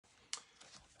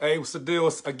Hey, what's the deal?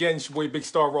 Again, it's your boy Big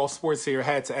Star Raw Sports here.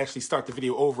 Had to actually start the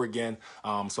video over again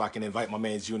so I can invite my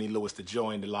man Junie Lewis to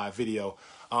join the live video.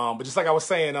 But just like I was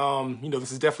saying,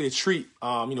 this is definitely a treat.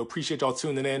 Appreciate y'all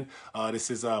tuning in.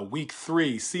 This is week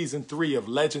 3, season 3 of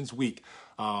Legends Week.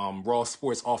 Raw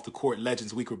Sports Off the Court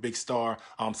Legends Week with Big Star.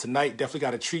 Tonight, definitely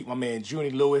got to treat my man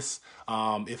Junie Lewis.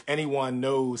 If anyone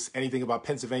knows anything about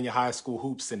Pennsylvania high school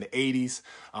hoops in the 80s,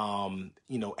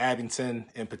 Abington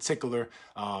in particular,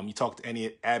 you talk to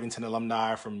any Abington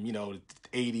alumni from, the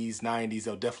 80s, 90s,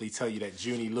 they'll definitely tell you that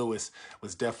Junie Lewis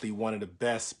was definitely one of the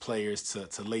best players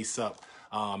to lace up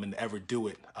and ever do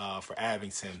it for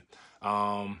Abington.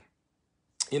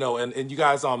 And you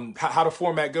guys, how the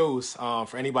format goes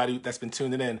for anybody that's been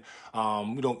tuning in.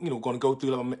 We don't, going to go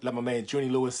through, let my man Junie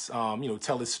Lewis,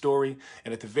 tell his story.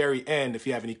 And at the very end, if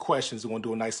you have any questions, we're going to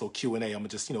do a nice little Q&A. I'm going to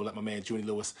just, let my man Junie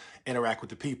Lewis interact with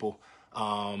the people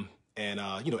and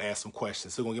ask some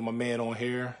questions. So we're going to get my man on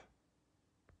here.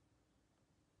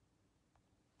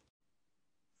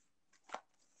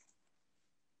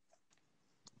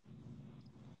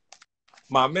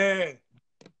 My man.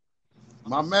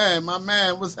 My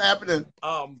man, what's happening?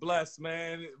 Blessed,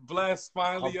 man. Blessed,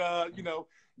 finally,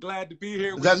 glad to be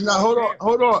here. Is that enough?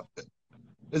 Hold on.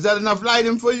 Is that enough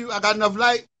lighting for you? I got enough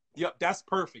light? Yep, that's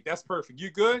perfect. That's perfect. You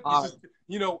good?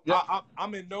 Yep.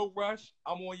 I'm in no rush.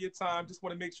 I'm on your time. Just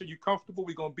want to make sure you're comfortable.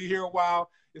 We're going to be here a while.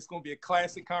 It's going to be a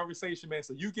classic conversation, man.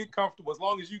 So you get comfortable. As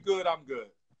long as you're good, I'm good.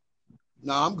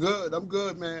 No, I'm good. I'm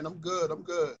good, man. I'm good.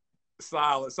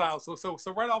 Solid. So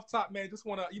right off top, man, just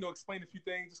want to, explain a few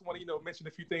things. Just want to, mention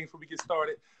a few things before we get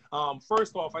started.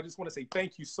 First off, I just want to say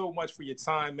thank you so much for your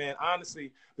time, man.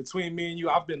 Honestly, between me and you,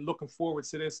 I've been looking forward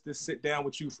to this sit down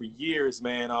with you for years,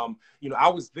 man. I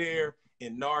was there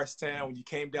in Norristown when you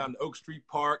came down to Oak Street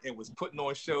Park and was putting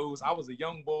on shows. I was a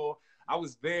young boy. I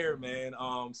was there, man.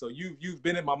 So you've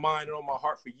been in my mind and on my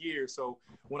heart for years. So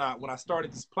when I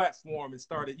started this platform and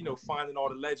started, finding all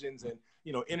the legends and,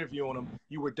 interviewing them,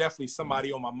 you were definitely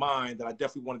somebody on my mind that I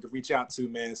definitely wanted to reach out to,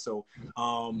 man. So,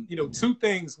 two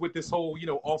things with this whole,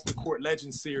 off the court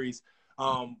legends series.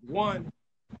 One,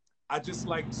 I just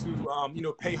like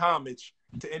to, pay homage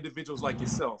to individuals like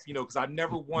yourself, because I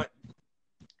never want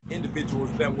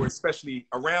individuals that were especially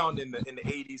around in the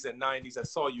 80s and 90s that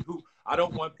saw you hoop. I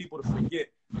don't want people to forget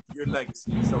your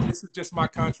legacy. So this is just my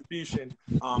contribution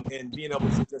and being able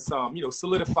to just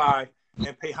solidify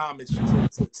and pay homage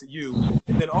to you.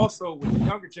 And then also with the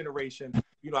younger generation,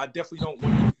 I definitely don't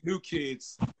want new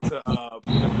kids to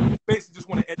basically just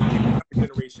want to educate the younger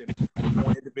generation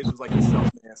on individuals like yourself,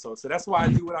 man. So that's why I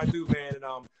do what I do, man.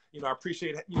 And I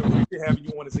appreciate having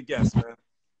you on as a guest, man.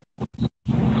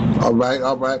 All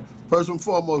right. First and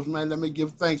foremost, man, let me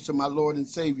give thanks to my Lord and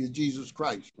Savior, Jesus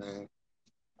Christ, man.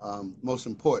 Most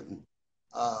important.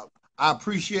 I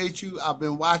appreciate you. I've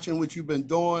been watching what you've been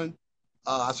doing.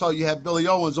 I saw you had Billy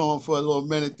Owens on for a little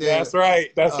minute there. That's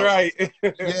right.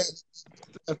 Yes,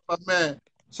 that's my man.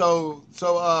 So,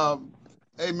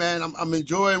 hey, man, I'm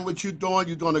enjoying what you're doing.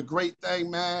 You're doing a great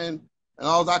thing, man. And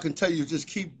all I can tell you is just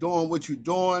keep doing what you're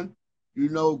doing.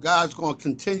 God's going to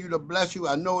continue to bless you.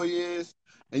 I know he is.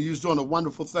 And you're doing a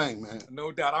wonderful thing, man.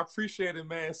 No doubt. I appreciate it,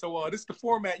 man. So this is the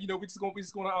format. We're just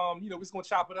gonna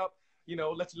chop it up.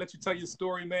 Let you tell your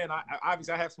story, man. I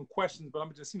obviously I have some questions, but I'm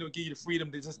gonna just give you the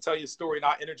freedom to just tell your story, and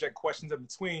I'll interject questions in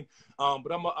between. But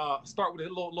I'm gonna start with a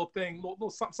little thing, little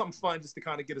something fun, just to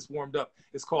kind of get us warmed up.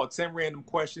 It's called 10 random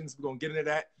questions. We're gonna get into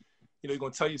that. You're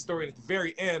gonna tell your story, and at the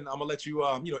very end, I'm gonna let you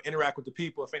interact with the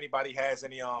people. If anybody has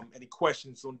any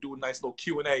questions, we'll do a nice little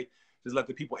Q&A. Just let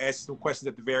the people ask some questions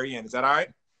at the very end. Is that all right?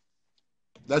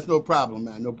 That's no problem,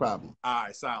 man. No problem. All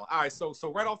right, solid. All right, so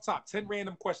right off top, 10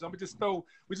 random questions. We're just gonna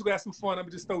have some fun. I'm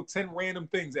gonna just throw 10 random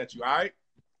things at you, all right?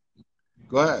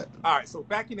 Go ahead. All right, so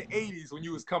back in the 80s when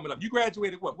you was coming up, you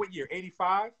graduated what year,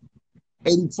 85?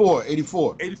 84.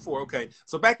 84, okay.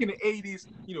 So back in the 80s,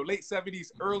 late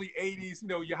 70s, early 80s,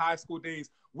 your high school days,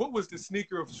 what was the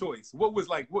sneaker of choice? What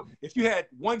if you had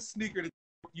one sneaker that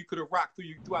you could have rocked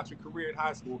throughout your career in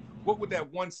high school, what would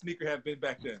that one sneaker have been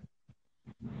back then?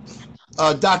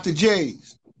 Dr.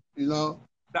 J's,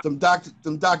 them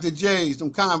Dr. J's,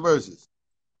 them Converses.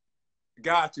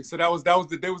 Gotcha. So that was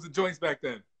the joints back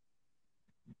then.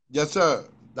 Yes, sir.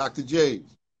 Dr.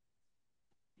 J's.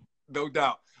 No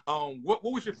doubt. What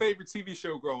was your favorite TV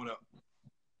show growing up?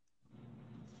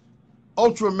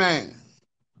 Ultraman.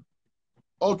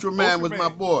 Ultraman was my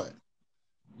boy.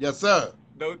 Yes, sir.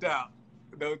 No doubt.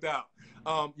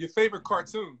 Your favorite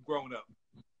cartoon growing up?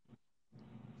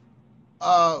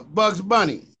 Bugs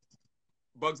Bunny.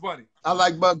 Bugs Bunny. I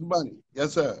like Bugs Bunny.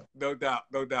 Yes, sir. No doubt,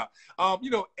 no doubt. You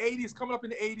know, 80s, coming up in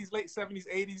the 80s, late 70s,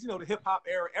 80s, you know, the hip hop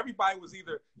era, everybody was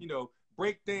either, you know,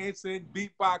 breakdancing,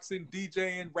 beatboxing,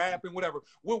 DJing, rapping, whatever.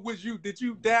 What was you? Did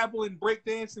you dabble in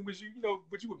breakdancing? Was you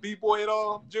a B-boy at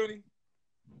all, Junie?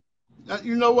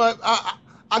 You know what?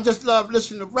 I just love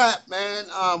listening to rap, man.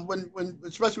 When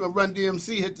especially when Run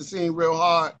DMC hit the scene real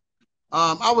hard.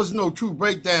 I was no true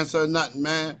breakdancer or nothing,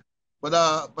 man. But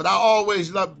I always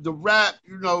loved the rap,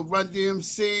 you know, Run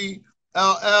DMC,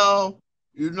 LL,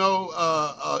 you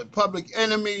know, Public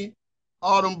Enemy,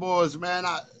 all them boys, man.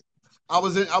 I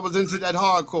was into that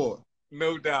hardcore.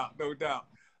 No doubt, no doubt.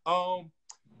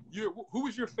 Who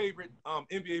was your favorite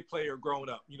NBA player growing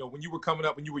up? You know, when you were coming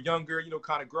up, when you were younger, you know,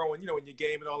 kind of growing, you know, in your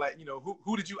game and all that. You know,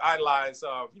 who did you idolize?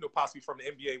 You know, possibly from the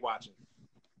NBA watching.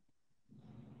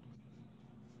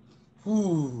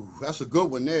 Ooh, that's a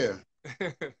good one there.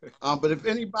 But if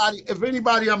anybody,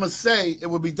 I'm gonna say it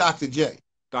would be Dr. J.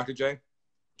 Dr. J.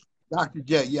 Dr.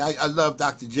 J. Yeah, I love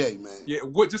Dr. J, man. Yeah.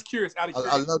 What? Just curious, out of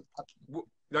curiosity. I love.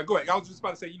 Now go ahead. I was just about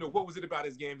to say, you know, what was it about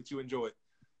his game that you enjoyed?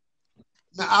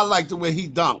 Now, I like the way he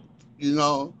dunked. You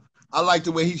know, I like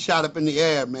the way he shot up in the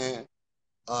air, man.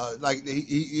 Like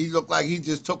he looked like he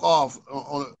just took off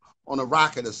on a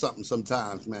rocket or something.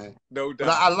 Sometimes, man. No doubt.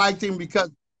 But I liked him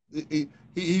because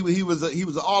he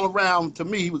was all around. To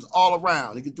me, he was all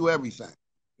around. He could do everything.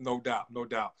 No doubt, no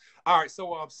doubt. All right,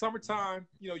 so summertime,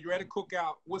 you know, you're at a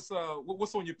cookout. What's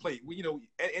on your plate? You know,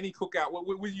 at any cookout, what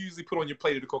do you usually put on your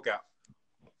plate at a cookout?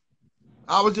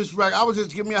 I was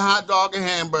just give me a hot dog and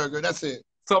hamburger. That's it.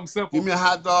 Something simple. Give me a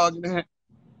hot dog and a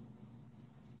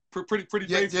pretty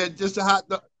basic. Yeah, just a hot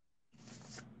dog.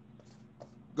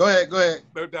 Go ahead.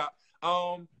 No doubt.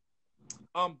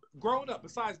 Growing up,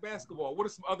 besides basketball, what are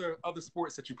some other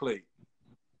sports that you played?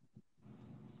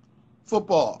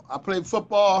 Football. I played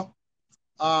football.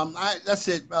 That's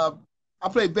it. I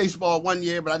played baseball 1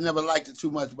 year, but I never liked it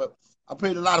too much. But I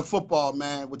played a lot of football,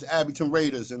 man, with the Abington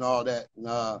Raiders and all that.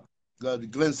 And, the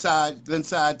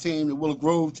Glenside team, the Willow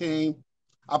Grove team.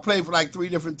 I played for like 3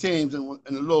 different teams in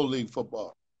the little league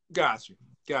football. Got you.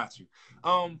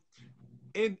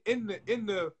 In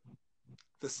the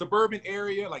suburban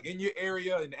area, like in your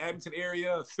area, in the Abington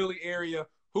area, Philly area,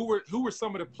 who were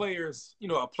some of the players, you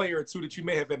know, a player or two that you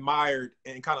may have admired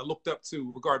and kind of looked up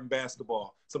to regarding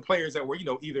basketball? Some players that were, you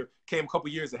know, either came a couple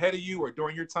years ahead of you or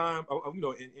during your time, you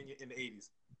know, in the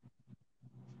 80s.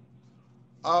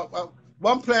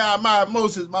 One player I admire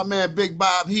most is my man Big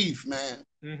Bob Heath, man.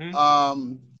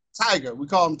 Mm-hmm. Tiger, we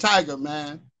call him Tiger,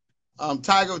 man.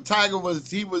 Tiger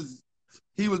was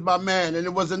my man, and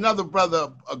there was another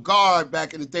brother, a guard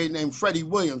back in the day named Freddie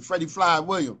Fly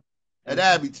Williams at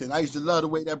Abington. I used to love the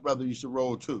way that brother used to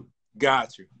roll too.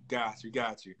 Got you.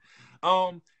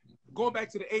 Going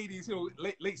back to the 80s, you know,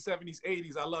 late 70s,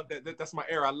 80s, I love that. That's my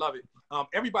era. I love it.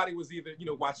 Everybody was either, you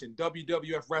know, watching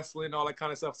WWF wrestling, all that kind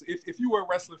of stuff. So if you were a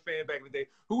wrestling fan back in the day,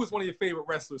 who was one of your favorite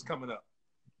wrestlers coming up?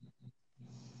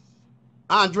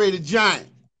 Andre the Giant.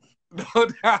 No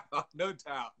doubt.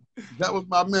 That was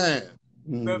my man.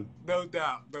 No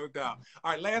doubt.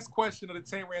 All right, last question of the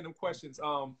 10 random questions.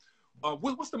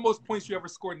 What's the most points you ever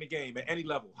scored in the game at any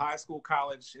level? High school,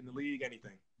 college, in the league,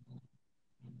 anything?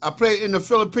 I played in the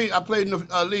Philippines. I played in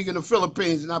the league in the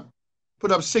Philippines, and I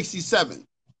put up 67.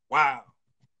 Wow.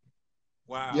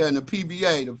 Yeah, in the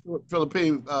PBA, the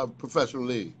Philippine Professional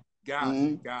League. Got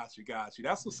you.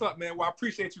 That's what's up, man. Well, I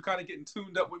appreciate you kind of getting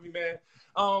tuned up with me, man.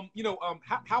 You know,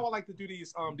 how I like to do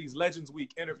these Legends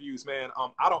Week interviews, man.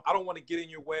 I don't want to get in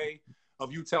your way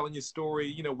of you telling your story,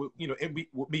 you know, with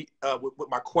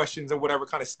my questions and whatever,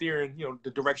 kind of steering, you know,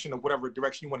 the direction of whatever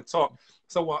direction you want to talk.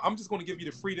 So I'm just going to give you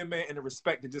the freedom, man, and the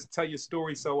respect to just tell your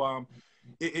story. So I'm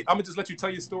gonna just let you tell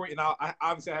your story, and I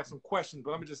obviously have some questions,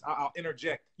 but I'll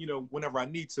interject, you know, whenever I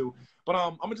need to. But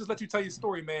I'm gonna just let you tell your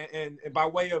story, man, and by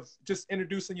way of just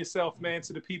introducing yourself, man,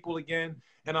 to the people again,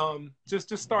 and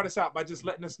just start us out by just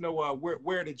letting us know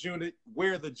where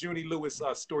the Junie Lewis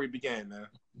story began, man.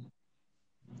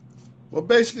 Well,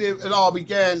 basically, it all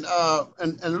began in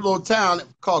a little town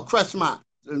called Crestmont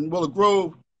in Willow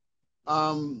Grove.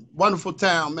 Wonderful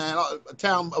town, man. A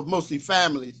town of mostly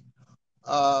families.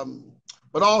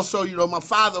 But also, you know, my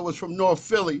father was from North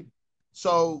Philly.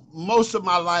 So most of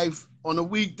my life on the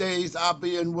weekdays, I'll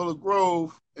be in Willow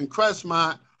Grove in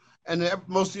Crestmont. And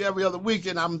mostly every other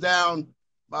weekend, I'm down.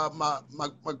 My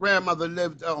grandmother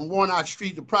lived on Warnock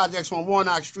Street, the projects on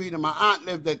Warnock Street, and my aunt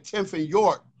lived at 10th and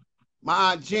York.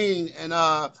 My Aunt Jean, and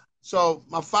so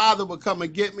my father would come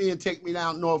and get me and take me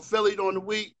down North Philly during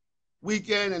the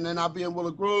weekend, and then I'd be in Willow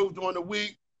Grove during the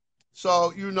week.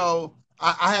 So, you know,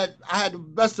 I had the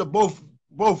best of both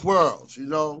worlds, you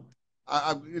know.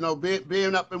 you know,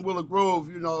 being up in Willow Grove,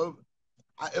 you know,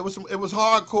 it was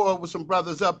hardcore with some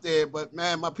brothers up there, but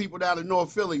man, my people down in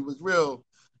North Philly was real.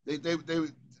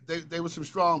 They were some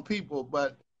strong people.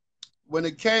 But when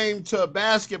it came to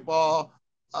basketball,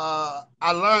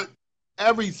 I learned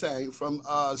everything from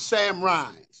Sam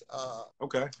Rhines.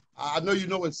 Okay. I know you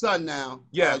know his son now,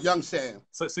 yes. Young Sam.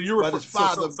 So you were his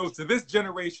father. So to this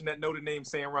generation that know the name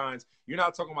Sam Rhines, you're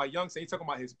not talking about Young Sam. You're talking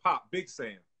about his pop, Big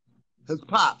Sam. His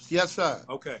pops, yes, sir.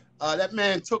 Okay. That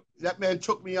man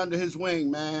took me under his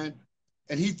wing, man,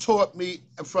 and he taught me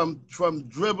from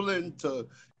dribbling to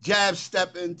jab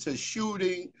stepping to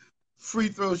shooting, free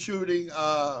throw shooting,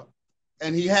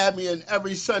 and he had me in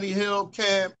every Sunny Hill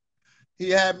camp.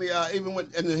 He had me even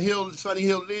in the Sunny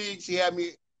Hill leagues. He had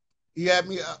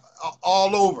me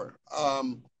all over.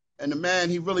 And the man,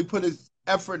 he really put his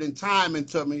effort and time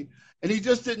into me, and he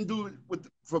just didn't do it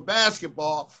for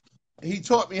basketball. He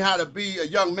taught me how to be a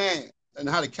young man and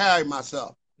how to carry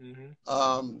myself.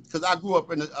 Because I grew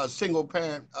up in a single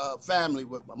parent family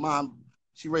with my mom.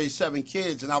 She raised 7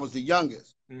 kids, and I was the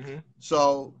youngest.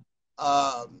 So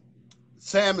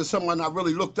Sam is someone I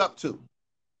really looked up to,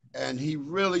 and he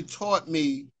really taught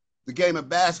me the game of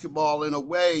basketball in a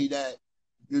way that,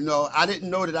 you know, I didn't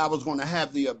know that I was going to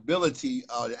have the ability.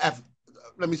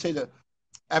 Let me say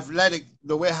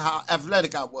the way how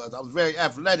athletic I was. I was very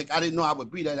athletic. I didn't know I would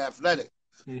be that athletic,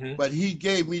 but he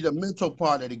gave me the mental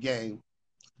part of the game.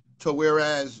 To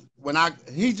whereas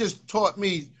he just taught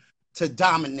me to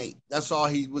dominate. That's all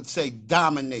he would say: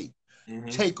 dominate,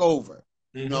 take over.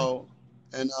 You know,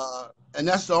 and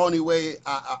that's the only way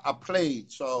I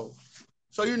played. So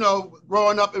you know,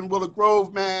 growing up in Willow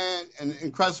Grove, man, and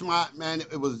in Crestmont, man,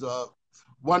 it was a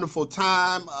wonderful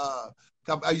time.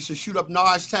 I used to shoot up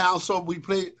Norristown, so we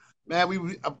played. Man,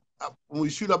 when we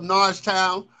shoot up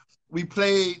Norristown, we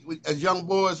played as young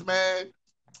boys, man.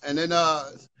 And then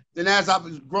as I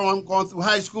was going through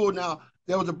high school, now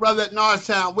there was a brother at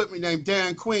Norristown with me named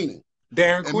Darren Queenan.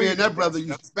 And me and that brother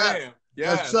used to battle.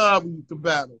 Yes, sir, we used to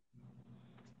battle.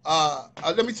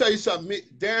 Let me tell you something.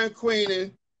 Darren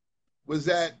Queenan was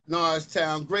at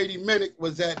Norristown. Grady Minnick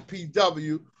was at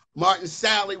PW. Martin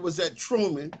Sally was at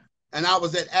Truman. And I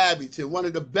was at Abington, one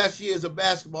of the best years of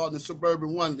basketball in the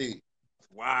Suburban 1 League.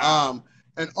 Wow.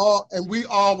 And we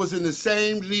all was in the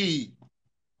same league,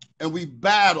 and we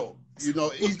battled. You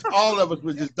know, all of us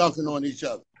were just dunking on each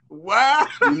other. Wow.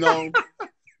 You know,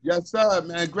 yes, sir,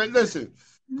 man. Great. Listen,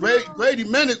 Grady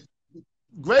Minnick.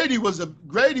 Grady was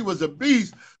a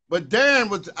beast, but Dan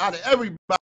was out of everybody,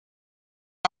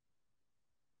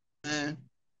 man.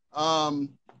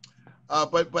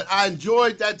 But I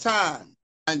enjoyed that time.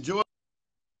 I enjoyed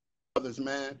others,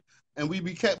 man, and we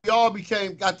got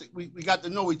to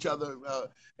know each other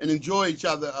and enjoy each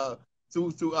other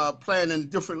through playing in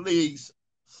different leagues.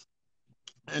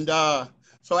 And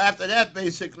so after that,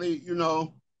 basically, you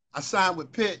know, I signed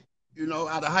with Pitt, you know,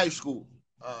 out of high school,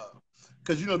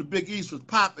 because you know the Big East was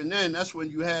popping then. That's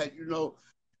when you had, you know,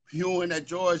 Ewing at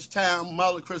Georgetown,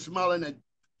 Chris Mullen at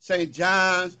St.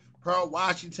 John's, Pearl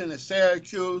Washington at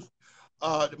Syracuse.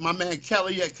 My man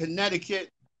Kelly at Connecticut,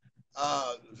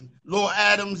 Lord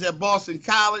Adams at Boston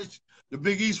College. The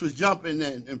Big East was jumping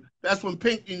then, and that's when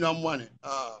Pinckney won it,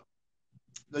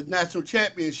 the national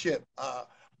championship.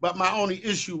 But my only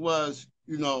issue was,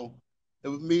 you know, it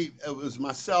was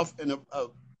myself and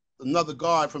another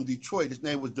guard from Detroit. His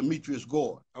name was Demetrius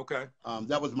Gore. Okay.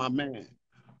 That was my man.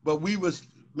 But we was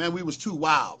too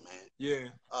wild, man. Yeah.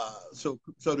 So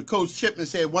the coach Chipman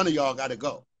said, one of y'all got to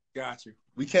go. Got you.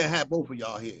 We can't have both of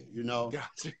y'all here, you know. Got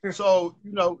you. So,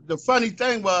 you know, the funny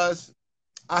thing was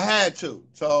I had to.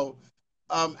 So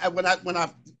when I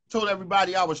told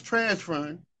everybody I was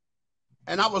transferring,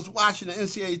 and I was watching the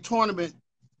NCAA tournament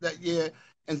that year,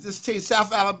 and this team,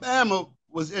 South Alabama,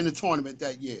 was in the tournament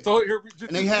that year. So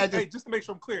just to make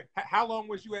sure I'm clear, how long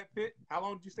was you at Pitt? How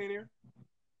long did you stay there?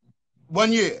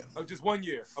 1 year. Oh, just 1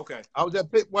 year. Okay. I was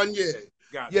at Pitt 1 year.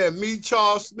 Got yeah, me,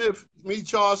 Charles Smith,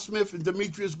 and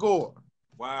Demetrius Gore.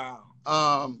 Wow.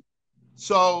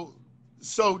 So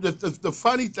the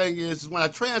funny thing is when I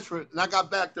transferred and I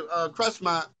got back to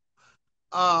Crestmont,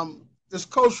 this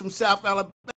coach from South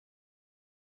Alabama,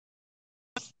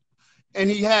 and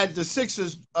he had the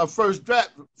Sixers first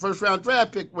round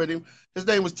draft pick with him. His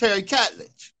name was Terry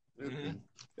Catledge.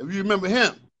 If you remember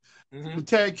him. With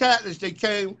Terry Catledge, they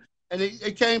came and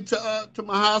they came to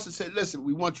my house and said, "Listen,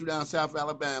 we want you down South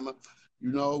Alabama.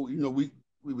 You know, we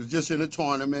was just in a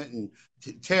tournament, and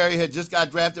Terry had just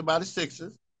got drafted by the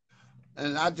Sixers."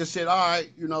 And I just said, "All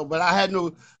right, you know," but I had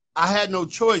no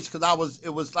choice because it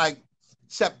was like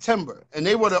September, and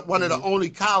they were one of the only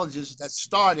colleges that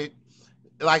started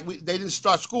they didn't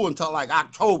start school until like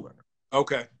October.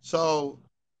 Okay. So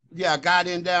yeah, I got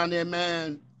in down there,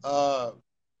 man.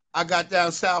 I got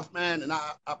down south, man, and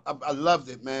I loved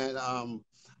it, man.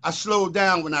 I slowed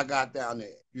down when I got down there,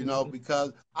 you know,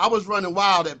 because I was running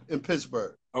wild in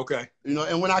Pittsburgh. Okay. You know,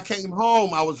 and when I came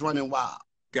home, I was running wild.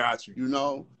 Got you. You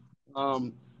know, I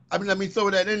mean, let me throw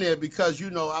that in there because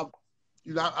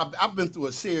I've been through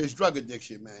a serious drug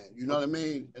addiction, man. You know what I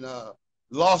mean? And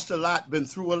lost a lot, been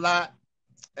through a lot.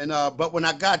 And but when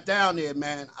I got down there,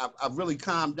 man, I really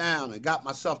calmed down and got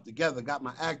myself together, got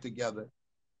my act together,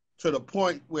 to the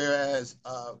point whereas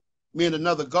me and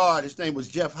another guard, his name was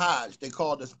Jeff Hodge. They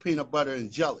called us Peanut Butter and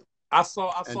Jelly. I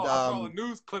saw a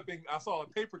news clipping. I saw a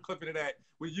paper clipping of that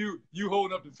with you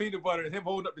holding up the peanut butter and him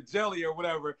holding up the jelly or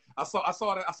whatever. I saw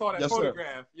that Yes,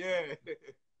 photograph. Sir. Yeah.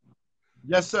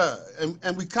 Yes, sir.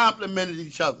 And we complimented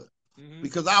each other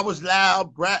because I was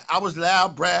loud,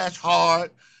 brash,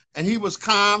 hard, and he was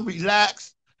calm,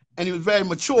 relaxed, and he was very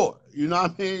mature. You know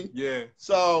what I mean? Yeah.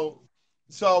 So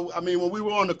I mean, when we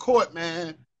were on the court,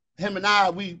 man, him and I,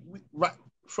 we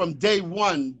from day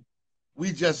one,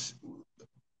 we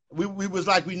was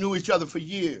like we knew each other for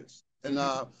years. And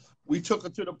we took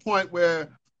it to the point where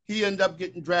he ended up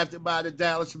getting drafted by the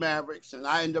Dallas Mavericks, and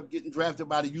I ended up getting drafted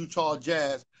by the Utah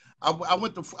Jazz. I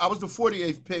was the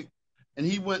 48th pick, and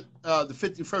he went the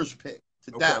 51st pick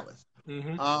to Dallas.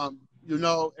 You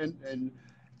know, and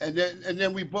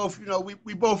then we both, you know,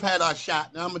 we both had our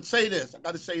shot. Now I'm gonna say this. I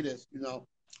got to say this. You know,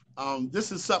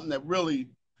 this is something that really,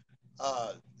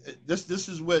 this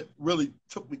is what really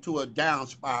took me to a down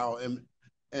spiral,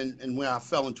 and when I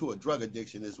fell into a drug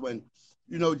addiction is when,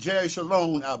 you know, Jerry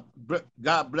Shalom,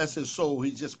 God bless his soul,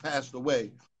 he just passed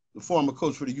away, the former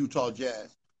coach for the Utah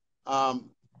Jazz.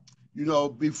 You know,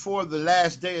 before the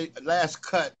last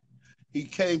cut, he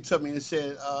came to me and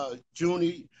said,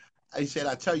 Junie, he said,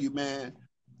 I tell you, man,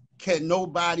 can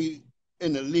nobody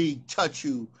in the league touch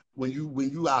you when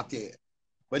you out there?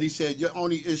 But he said, your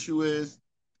only issue is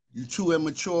you're too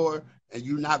immature and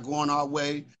you're not going our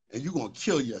way and you're going to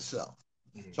kill yourself.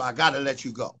 So I got to let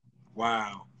you go.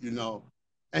 Wow. You know,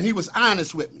 and he was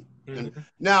honest with me. And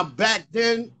now back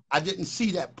then, I didn't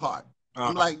see that part.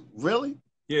 I'm like, really?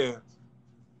 Yeah.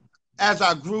 As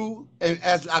I grew and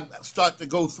as I start to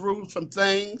go through some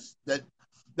things that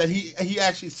he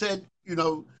actually said, you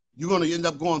know, you're going to end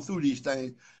up going through these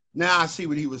things. Now I see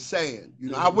what he was saying. You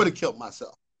know, I would have killed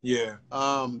myself. Yeah.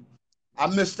 I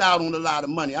missed out on a lot of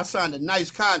money. I signed a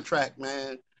nice contract,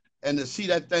 man. And to see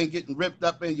that thing getting ripped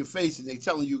up in your face and they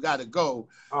telling you got to go,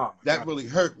 that really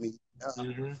hurt me.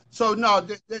 So no,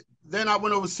 then I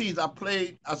went overseas. I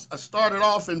started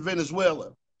off in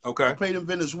Venezuela. Okay. I played in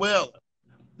Venezuela.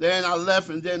 Then I left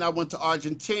and then I went to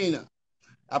Argentina.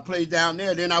 I played down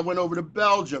there. Then I went over to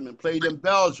Belgium and played in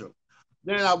Belgium.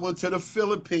 Then I went to the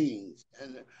Philippines.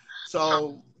 And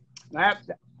so,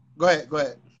 go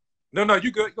ahead. No,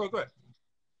 you good. Go ahead.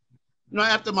 You know,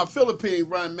 after my Philippine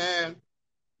run, man,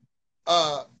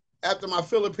 I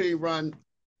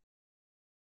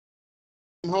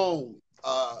came home,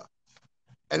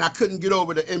 and I couldn't get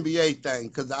over the NBA thing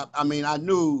because I mean, I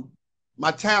knew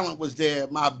my talent was there,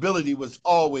 my ability was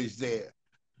always there,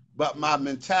 but my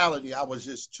mentality, I was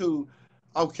just too,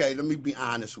 okay, let me be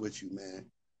honest with you, man.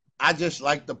 I just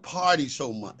like to party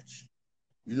so much.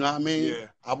 You know what I mean? Yeah.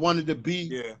 I wanted to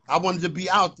be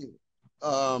out there.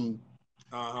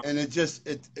 And it just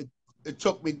it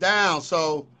took me down.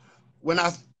 So when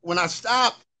I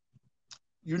stopped,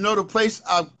 you know, the place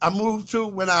I moved to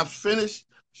when I finished,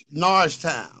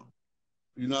 Norristown.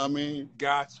 You know what I mean?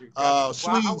 Got you.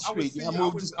 Swede Street.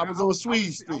 I was on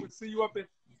Swede Street.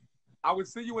 I would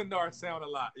see you in Norristown a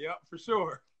lot. Yep, for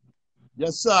sure.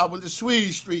 Yes, sir. I went to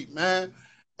Swede Street, man.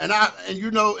 And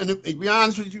you know, and to be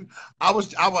honest with you, I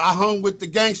hung with the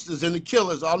gangsters and the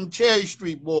killers, all them Cherry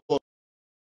Street boys.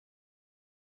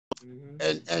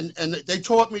 And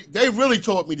they really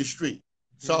taught me the street.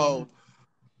 So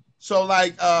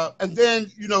like, and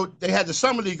then, you know, they had the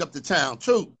summer league up to town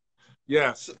too.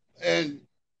 Yes. And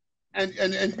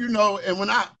you know, and when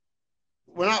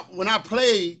I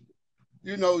played,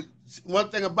 you know, one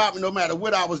thing about me, no matter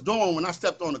what I was doing, when I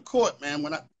stepped on the court, man,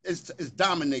 it's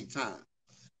dominate time.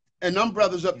 And them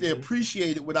brothers up there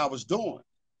appreciated what I was doing.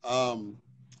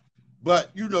 But,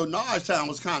 you know, Norristown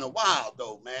was kind of wild,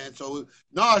 though, man. So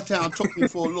Norristown took me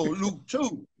for a little loop,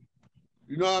 too.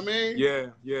 You know what I mean?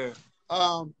 Yeah.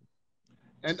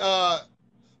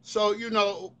 So, you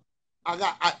know, I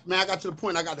got to the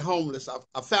point I got homeless.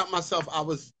 I found myself, I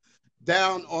was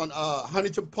down on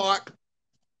Huntington Park,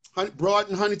 Broad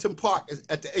and Huntington Park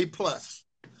at the A+.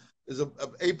 There's a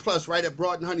A+ right at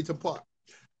Broad and Huntington Park.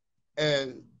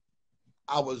 And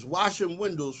I was washing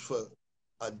windows for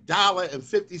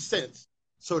 $1.50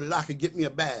 so that I could get me a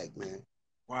bag, man.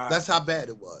 Wow. That's how bad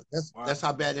it was. Wow. That's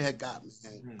how bad it had got me,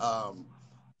 man.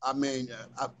 I mean,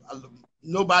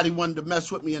 nobody wanted to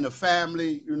mess with me in the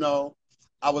family, you know.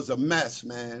 I was a mess,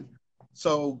 man.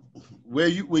 So where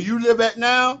you live at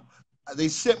now, they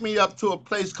sent me up to a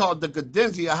place called the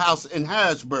Gardenzia House in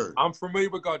Harrisburg. I'm familiar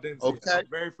with Gardenzia. Okay. I'm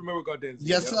very familiar with Gardenzia.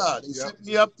 Yes, sir. They sent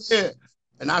me up there,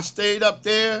 and I stayed up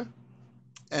there.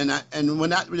 And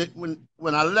when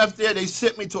I left there, they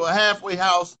sent me to a halfway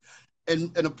house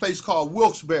in a place called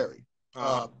Wilkes-Barre,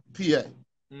 PA,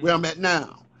 where I'm at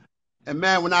now. And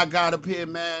man, when I got up here,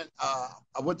 man,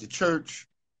 I went to church,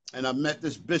 and I met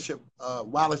this Bishop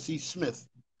Wallace E. Smith.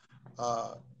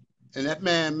 And that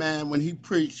man, when he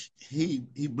preached, he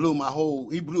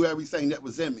blew everything that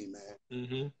was in me,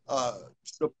 man. To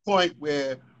the point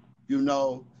where, you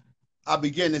know, I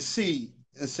began to see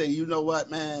and say, you know what,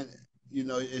 man, you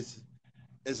know,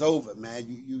 it's over, man.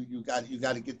 You got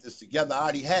to get this together. I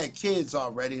already had kids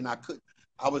already, and I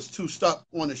was too stuck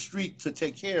on the street to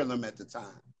take care of them at the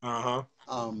time.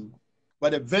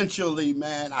 But eventually,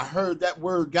 man, I heard that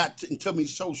word got into me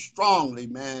so strongly,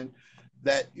 man,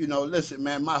 that, you know, listen,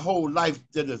 man, my whole life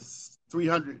did a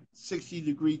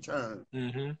 360-degree turn.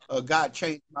 God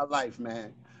changed my life,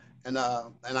 man. And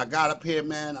I got up here,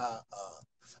 man.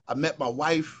 I met my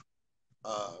wife.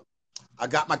 I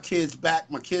got my kids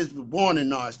back. My kids were born in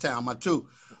Norristown. My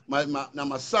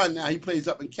son now, he plays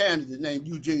up in Canada, named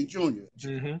Eugene Jr.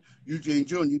 Eugene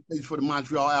Jr. He plays for the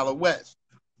Montreal Alouettes.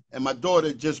 And my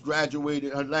daughter just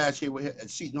graduated her last year at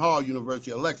Seton Hall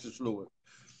University, Alexis Lewis.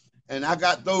 And I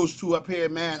got those two up here,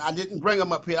 man. I didn't bring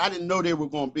them up here. I didn't know they were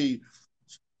going to be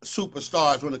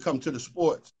superstars when it comes to the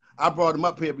sports. I brought them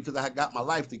up here because I had got my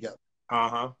life together.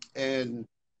 And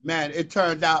man, it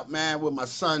turned out, man, with my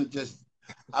son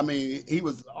I mean, he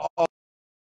was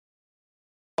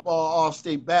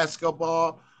all-state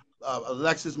basketball.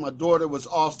 Alexis, my daughter, was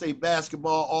all-state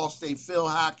basketball, all-state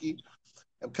field hockey.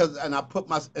 And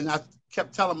I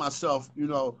kept telling myself, you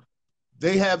know,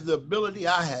 they have the ability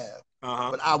I have,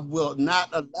 but I will not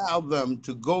allow them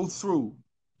to go through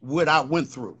what I went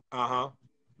through.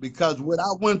 Because what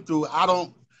I went through,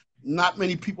 not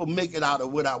many people make it out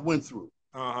of what I went through.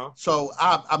 So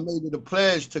I made it a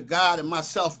pledge to God and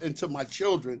myself and to my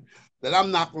children that I'm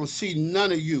not going to see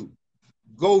none of you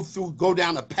go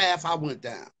down the path I went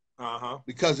down.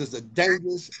 Because it's a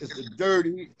dangerous, it's a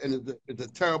dirty, and it's a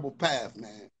terrible path,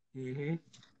 man.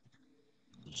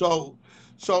 So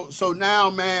now,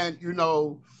 man, you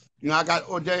know, I got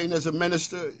ordained as a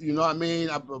minister. You know what I mean?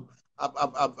 I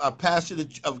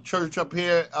pastored a church up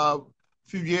here a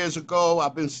few years ago.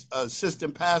 I've been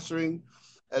assistant pastoring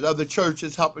at other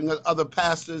churches, helping other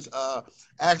pastors.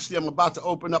 Actually, I'm about to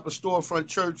open up a storefront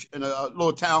church in a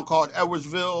little town called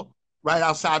Edwardsville, right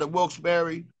outside of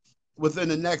Wilkes-Barre, within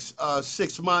the next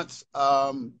 6 months.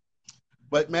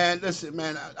 But man, listen,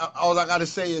 man, all I got to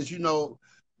say is, you know,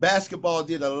 basketball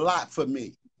did a lot for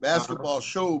me. Basketball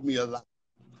showed me a lot.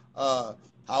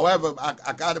 However,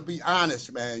 I got to be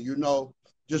honest, man, you know,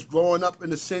 just growing up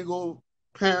in a single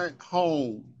parent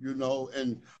home, you know,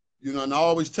 and I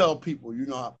always tell people, you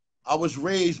know, I was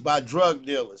raised by drug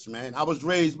dealers, man. I was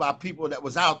raised by people that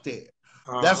was out there.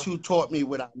 That's who taught me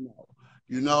what I know,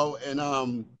 you know,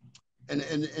 and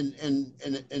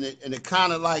it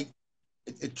kind of like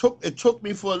it took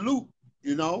me for a loop,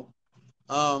 you know.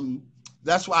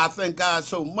 That's why I thank God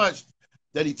so much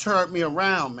that He turned me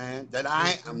around, man. That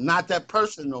I'm not that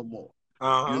person no more.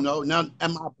 You know. Now,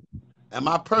 am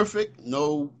I perfect?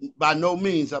 No, by no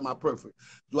means am I perfect.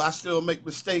 Do I still make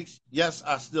mistakes? Yes,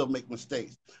 I still make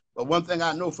mistakes. But one thing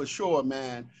I know for sure,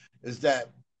 man, is that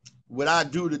what I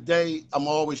do today, I'm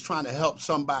always trying to help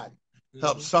somebody,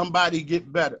 help somebody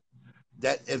get better.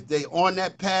 That if they on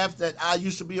that path that I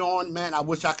used to be on, man, I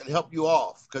wish I could help you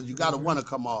off, because you got to want to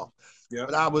come off.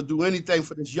 But I would do anything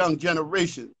for this young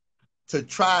generation to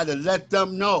try to let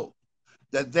them know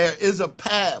that there is a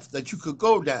path that you could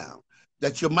go down,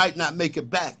 that you might not make it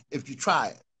back if you try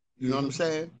it. You know what I'm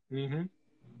saying?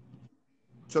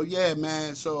 So, yeah,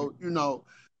 man. So, you know,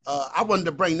 I wanted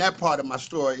to bring that part of my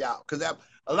story out, because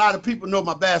a lot of people know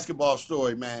my basketball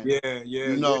story, man.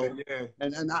 You know,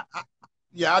 and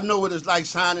I know what it's like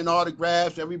signing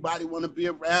autographs. Everybody want to be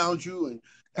around you, and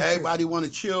everybody want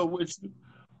to chill with you.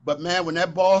 But man, when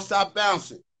that ball stopped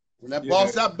bouncing, and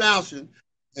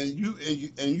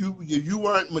you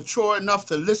weren't mature enough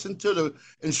to listen to the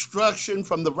instruction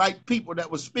from the right people that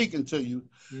was speaking to you,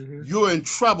 you're in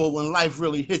trouble when life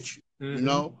really hits you. You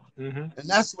know, and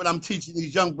that's what I'm teaching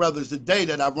these young brothers today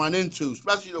that I run into,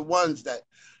 especially the ones that,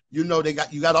 you know,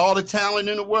 you got all the talent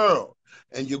in the world.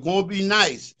 and you're going to be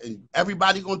nice, and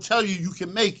everybody going to tell you you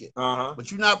can make it.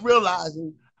 But you're not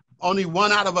realizing only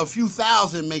one out of a few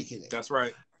thousand making it. That's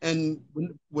right. And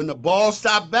when the ball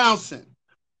stops bouncing,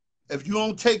 if you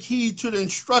don't take heed to the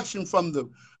instruction from the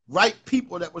right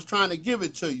people that was trying to give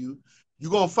it to you,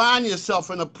 you're going to find yourself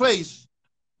in a place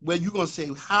where you're going to say,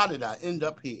 how did I end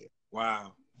up here?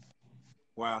 Wow.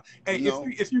 Wow. Hey,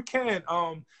 if you can,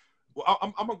 well,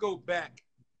 I'm going to go back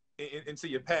into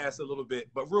your past a little bit,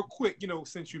 but real quick,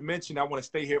 since you mentioned, I want to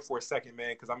stay here for a second,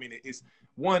 man, because I mean,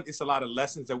 it's a lot of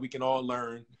lessons that we can all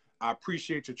learn. I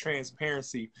appreciate your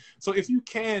transparency. So if you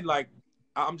can, like,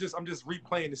 I'm just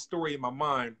replaying the story in my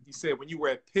mind. You said when you were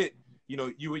at Pitt,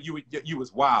 you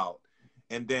was wild.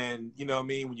 And then,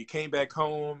 when you came back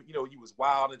home, you was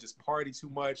wild and just party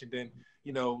too much. And then,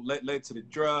 led to the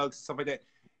drugs, stuff like that.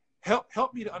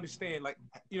 Help me to understand, like,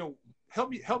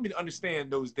 help me to understand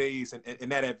those days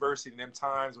and that adversity and them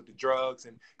times with the drugs,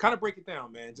 and kind of break it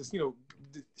down, man. Just,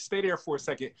 stay there for a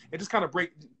second and just kind of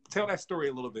tell that story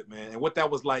a little bit, man, and what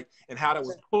that was like and how that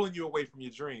was pulling you away from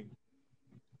your dream.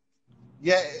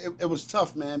 Yeah, it was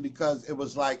tough, man, because it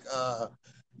was like, I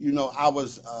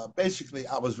was basically,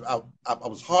 I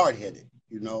was hard-headed,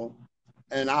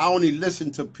 and I only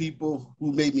listened to people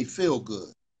who made me feel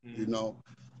good,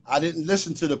 I didn't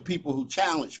listen to the people who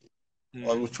challenged me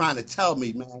or was trying to tell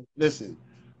me, man, listen,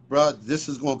 bro, this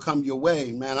is going to come your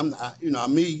way, man. I'm not,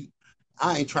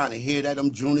 I ain't trying to hear that.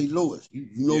 I'm Junie Lewis. You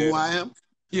know who I am?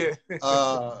 Yeah. And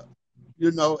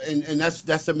that's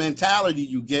the mentality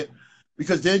you get,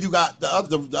 because then you got the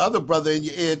other brother in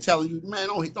your ear telling you, man,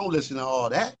 don't listen to all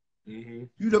that. You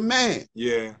the man.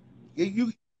 Yeah. You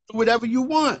do whatever you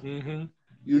want.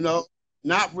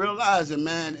 Not realizing,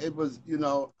 man, it was,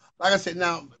 like I said,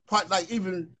 now, like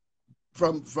even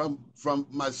from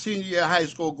my senior year of high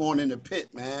school going into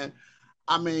Pitt, man,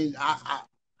 I mean, I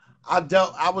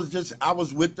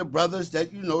was with the brothers that,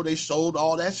 they sold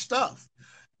all that stuff.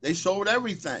 They sold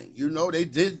everything, they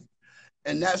did.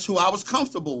 And that's who I was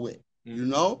comfortable with,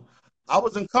 I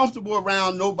wasn't comfortable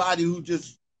around nobody who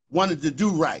just wanted to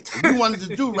do right. If you wanted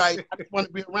to do right, I just want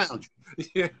to be around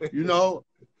you.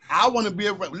 I want to be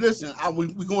around. Listen,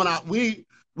 we going out, we're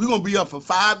going to be up for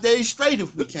 5 days straight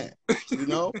if we can,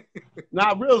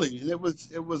 Not really. And it was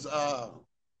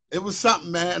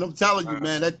something, man. I'm telling you,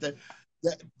 man, that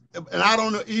and I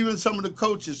don't know, even some of the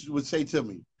coaches would say to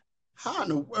me, how in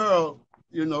the world,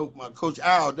 my coach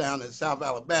Al down in South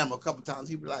Alabama, a couple times,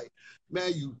 he'd be like,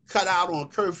 man, you cut out on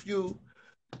curfew.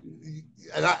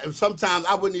 And sometimes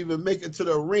I wouldn't even make it to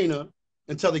the arena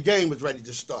until the game was ready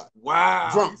to start. Wow.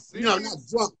 Drunk. Not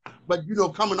drunk, but,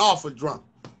 coming off of drunk,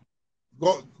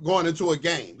 going into a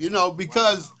game,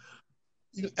 because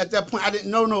at that point I didn't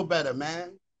know no better,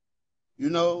 man.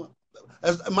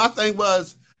 My thing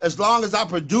was, as long as I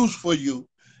produce for you,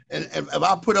 and if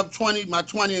I put up 20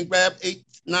 and grab 8,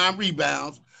 9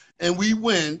 rebounds and we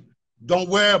win, don't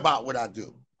worry about what I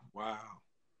do. Wow.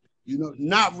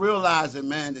 Not realizing,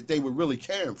 man, that they were really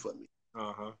caring for me.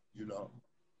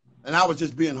 And I was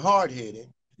just being hard-headed,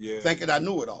 thinking I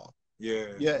knew it all. Yeah.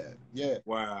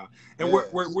 Wow. And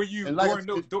were you, like,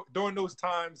 during those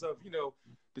times of,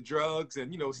 the drugs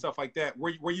and, stuff like that,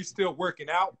 were you still working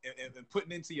out and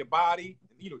putting into your body,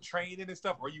 and, training and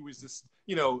stuff, or you was just,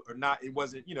 or not, it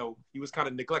wasn't, you was kind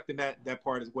of neglecting that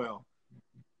part as well?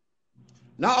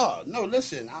 No,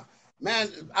 listen, man,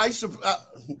 I used to,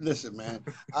 listen, man,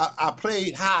 I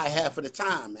played high half of the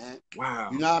time, man. Wow.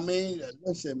 You know what I mean?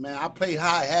 Listen, man, I played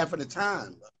high half of the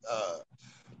time.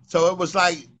 So it was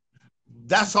like,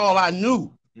 that's all I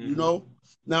knew, Now,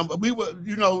 but we were,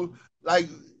 like,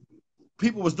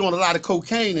 people was doing a lot of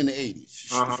cocaine in the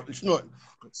 80s, snorting.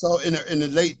 So in the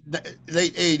late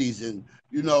 80s and,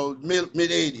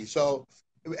 mid 80s. So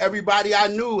everybody I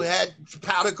knew had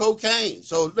powder cocaine.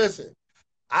 So listen,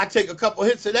 I take a couple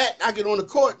hits of that, I get on the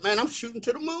court, man, I'm shooting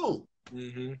to the moon.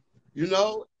 And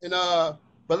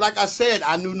but like I said,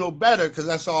 I knew no better because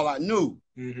that's all I knew.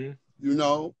 And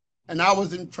I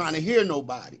wasn't trying to hear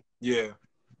nobody. Yeah.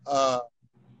 But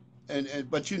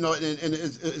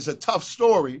it's a tough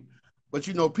story, but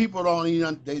people don't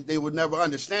even, they would never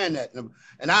understand that.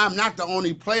 And I'm not the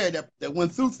only player that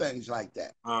went through things like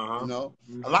that.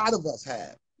 A lot of us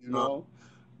have,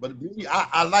 but me,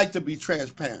 I like to be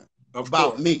transparent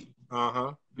about me.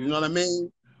 You know what I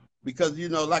mean? Because,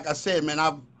 like I said,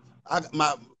 man,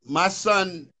 my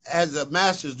son has a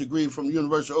master's degree from the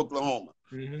University of Oklahoma.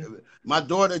 My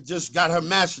daughter just got her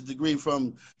master's degree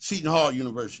from Seton Hall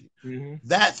University.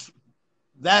 That's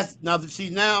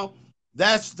now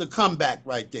that's the comeback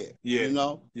right there.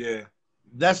 Yeah.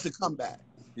 That's the comeback.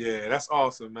 Yeah, that's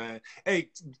awesome, man.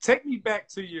 Hey, take me back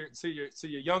to your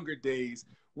younger days.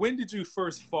 when did you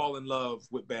first fall in love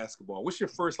with basketball? What's your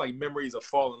first like memories of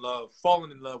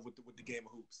falling in love with the game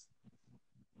of hoops?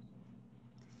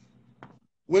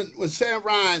 When Sam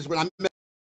Rhines, when I met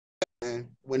him,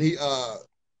 when he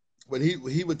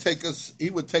would take us,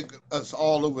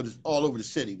 all over the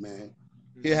city, man.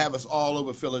 He'd have us all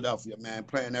over Philadelphia, man,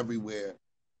 playing everywhere.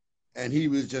 And he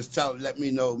was just let me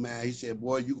know, man. He said,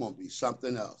 boy, you're gonna be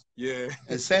something else. Yeah.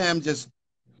 And Sam just,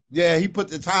 yeah, he put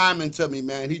the time into me,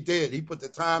 man. He did. He put the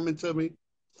time into me,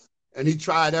 and he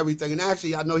tried everything. And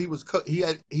actually, I know he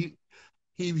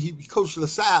coached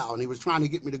LaSalle, and he was trying to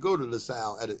get me to go to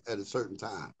LaSalle at a certain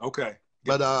time. Okay.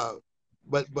 But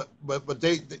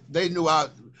they knew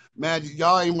man,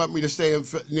 y'all ain't want me to stay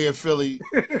near Philly.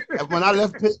 And when I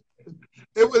left Pitt,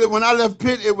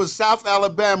 it was South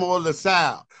Alabama or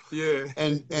LaSalle. Yeah.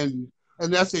 And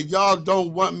I said, y'all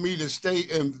don't want me to stay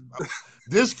in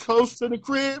this close to the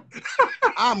crib.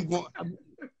 I'm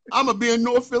gonna be in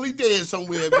North Philly dead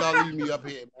somewhere if y'all leave me up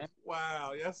here, man.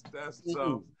 Wow, that's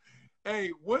tough.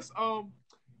 Hey, what's one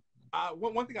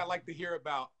thing I like to hear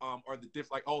about are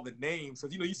like all the names. So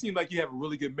you seem like you have a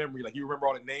really good memory, like you remember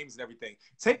all the names and everything.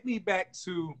 Take me back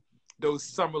to those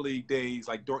summer league days,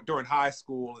 like during high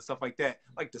school and stuff like that,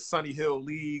 like the Sunny Hill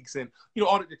leagues and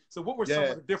all the. So what were some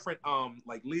of the different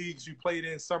like leagues you played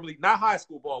in summer league? Not high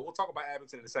school ball. We'll talk about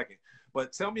Abington in a second.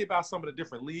 But tell me about some of the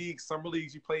different leagues, summer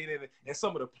leagues you played in, and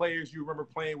some of the players you remember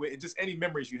playing with, and just any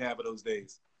memories you have of those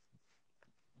days.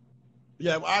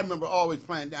 Yeah, well, I remember always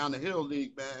playing down the Hill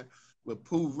League, man, with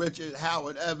Pooh Richard,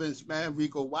 Howard Evans, man,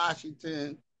 Rico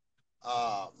Washington,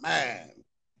 man.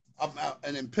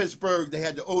 And in Pittsburgh, they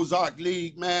had the Ozark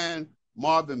League, man,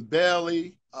 Marvin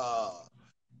Bailey,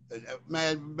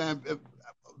 man,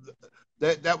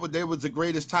 they was the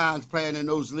greatest times playing in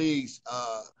those leagues,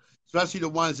 especially the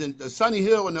ones in the Sunny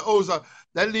Hill and the Ozark.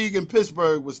 That league in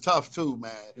Pittsburgh was tough too,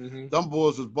 man. Mm-hmm. Them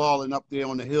boys was balling up there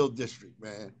on the Hill District,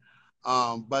 man.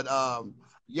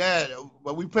 Yeah,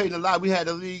 but we played a lot. We had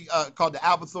a league called the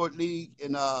Alberthorpe League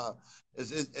in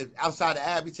it's outside of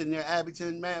Abington, near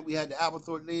Abington, man. We had the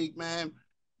Alberthorpe League, man,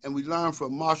 and we learned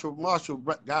from Marshall,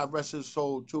 God rest his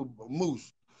soul, too.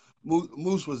 Moose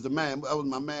was the man. That was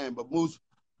my man. But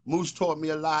Moose taught me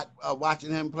a lot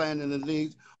watching him playing in the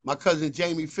leagues. My cousin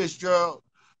Jamie Fitzgerald,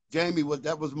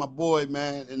 that was my boy,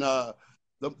 man, and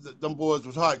them boys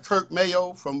was hard. Kirk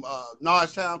Mayo from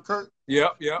Norristown, Kirk. Yeah.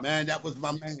 Man, that was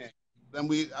my man. And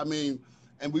we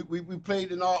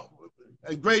played in all.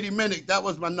 And Grady Minnick, that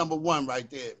was my number one right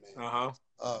there, man.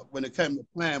 When it came to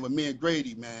playing with me and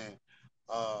Grady, man,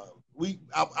 I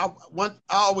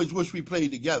always wish we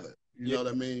played together. You know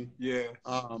what I mean? Yeah.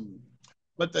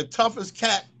 But the toughest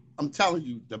cat, I'm telling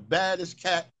you, the baddest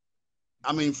cat.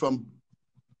 I mean, from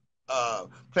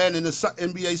playing in the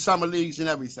NBA summer leagues and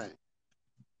everything.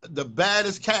 The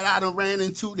baddest cat I done ran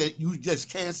into that you just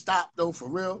can't stop though, for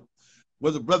real,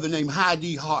 was a brother named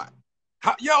Heidi Hart.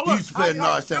 Yo, look,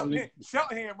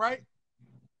 Shelton, right?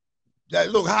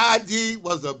 Look, Heidi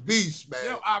was a beast, man.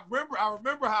 Yo, I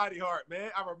remember Heidi Hart, man.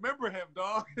 I remember him,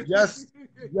 dog. Yes.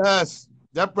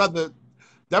 That brother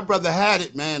had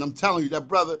it, man. I'm telling you, that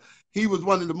brother, he was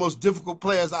one of the most difficult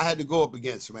players I had to go up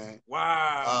against, man.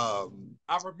 Wow.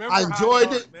 I remember. I enjoyed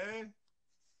Heidi it, Hart, man.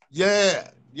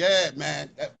 Yeah,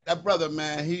 man. That brother,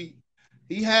 man, he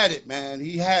had it, man.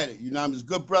 He had it. You know, I'm his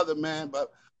good brother, man. But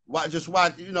watch,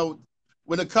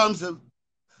 when it comes to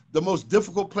the most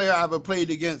difficult player I ever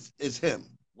played against is him.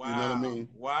 Wow. You know what I mean?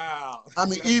 Wow. I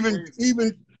mean,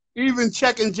 even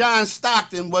checking John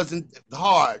Stockton wasn't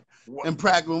hard in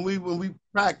practice when we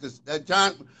practiced. That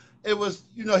John, it was,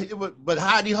 but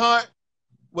Heidi Hart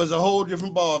was a whole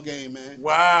different ball game, man.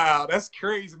 Wow, that's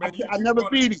crazy, man. I never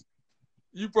beat him.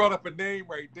 You brought up a name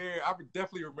right there. I would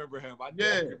definitely remember him.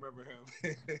 Remember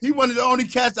him. He one of the only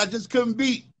cats I just couldn't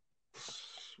beat.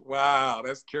 Wow,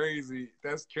 that's crazy.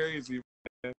 That's crazy,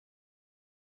 man.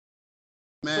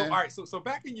 So all right, so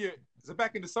back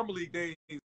in the summer league days,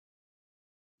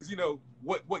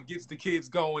 what gets the kids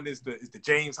going is the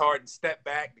James Harden step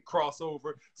back, the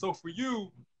crossover. So for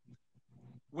you,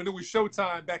 when it was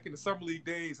showtime back in the summer league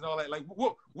days and all that, like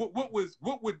what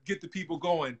would get the people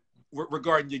going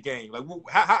regarding your game? Like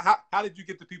how did you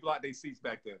get the people out their seats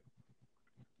back then?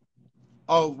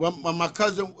 Oh, when my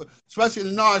cousin, especially in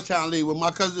the Norristown League, when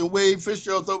my cousin Wade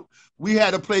Fitzgerald, we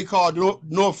had a play called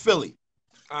North Philly.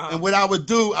 And what I would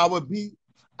do, I would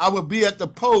be at the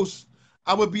post.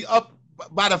 I would be up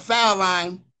by the foul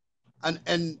line,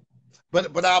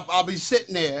 but I'll be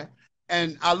sitting there,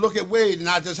 and I look at Wade, and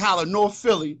I just holler North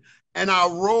Philly, and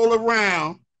I'll roll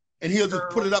around, and he'll just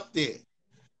put it up there.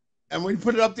 And when you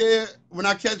put it up there, when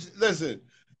I catch, listen,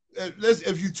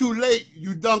 if you're too late,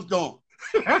 you dunked on.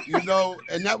 You know,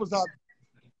 and that was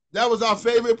our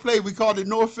favorite play. We called it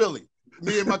North Philly.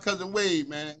 Me and my cousin Wade,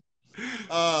 man.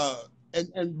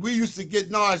 And we used to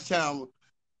get Norristown,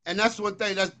 and that's one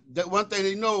thing. That one thing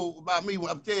they know about me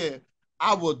up there.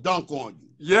 I will dunk on you.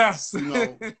 Yes. You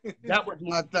know, that was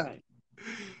my thing.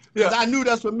 Yeah. Because I knew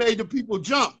that's what made the people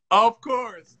jump. Of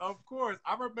course. I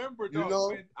remember You know?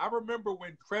 when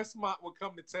Crestmont would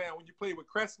come to town, when you played with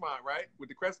Crestmont, right? With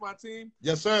the Crestmont team?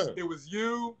 Yes, sir. It was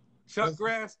you, Chuck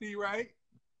Grasty, right?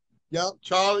 Yep,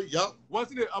 Charlie, yep.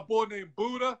 Wasn't it a boy named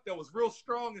Buddha that was real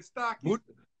strong and stocky?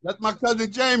 That's my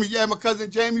cousin Jamie. Yeah, my cousin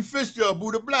Jamie Fitzgerald,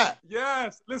 Buddha Black.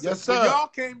 Yes. Listen, yes, sir. When y'all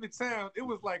came to town, it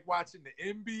was like watching the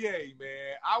NBA,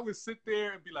 man. I would sit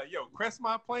there and be like, yo,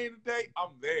 Crestmont playing today?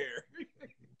 I'm there.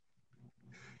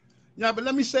 Yeah, but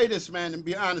let me say this, man, and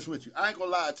be honest with you. I ain't gonna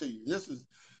lie to you. This is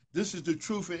the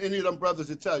truth, and any of them brothers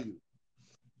to tell you.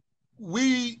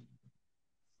 We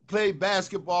played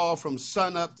basketball from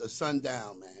sun up to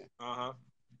sundown, man.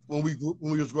 When we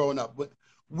was growing up, but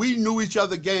we knew each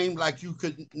other game like you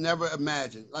could never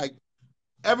imagine. Like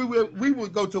everywhere we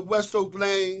would go to West Oak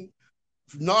Lane,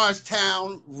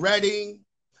 Norristown, Reading,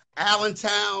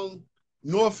 Allentown,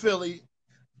 North Philly,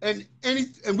 and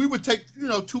we would take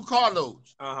 2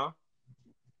 carloads.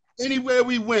 Anywhere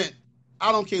we went,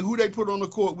 I don't care who they put on the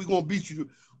court, we're gonna beat you.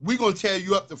 We're gonna tear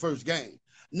you up the first game.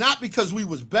 Not because we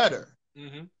was better,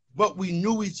 but we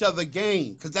knew each other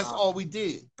game because that's all we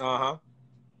did.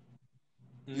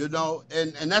 You know,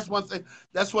 and that's one thing.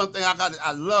 That's one thing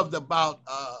I loved about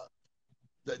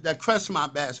that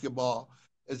Crestmont basketball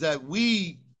is that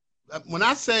when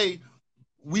I say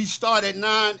we start at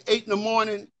 9, 8 in the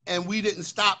morning, and we didn't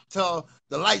stop till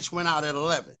the lights went out at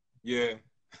 11. Yeah.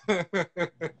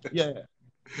 yeah.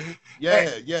 And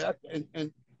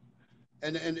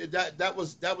that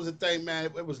was the thing, man.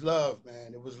 It was love,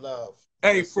 man. It was love.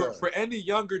 Hey, yes, for any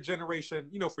younger generation,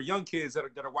 for young kids that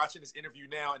are watching this interview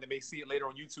now and they may see it later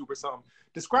on YouTube or something,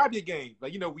 describe your game.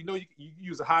 Like, we know you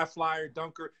use a high flyer,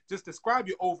 dunker. Just describe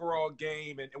your overall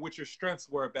game and what your strengths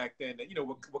were back then. That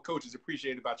what coaches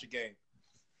appreciated about your game.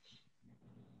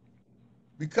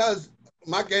 Because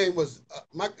my game was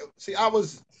I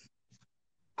was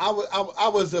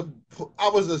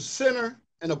a center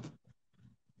and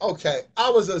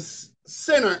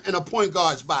a point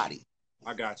guard's body.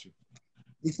 I got you.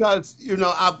 Because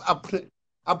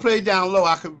I played down low.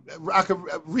 I could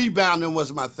rebounding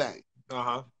was my thing.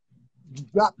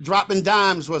 Dropping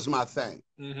dimes was my thing.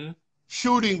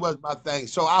 Shooting was my thing.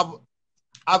 So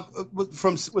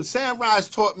from what Sam Rice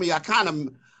taught me, I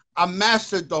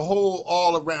mastered the whole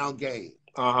all around game.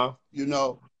 And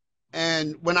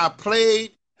when I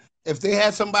played, if they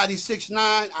had somebody 6'9",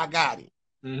 I got him.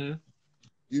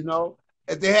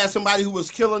 If they had somebody who was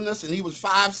killing us and he was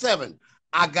 5'7",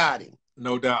 I got him.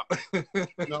 No doubt.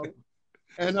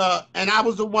 And I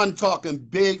was the one talking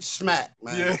big smack,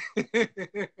 man. Yeah.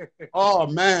 Oh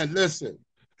man, listen.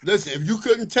 If you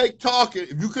couldn't take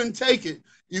it,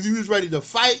 either you was ready to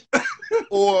fight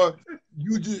or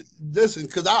you just listen,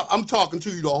 because I'm talking to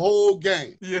you the whole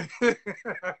game. Yeah.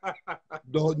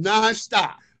 The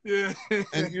non-stop. Yeah.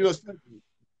 And so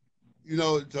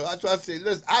that's why I say,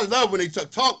 listen, I love when they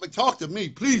talk to me.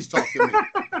 Please talk to me.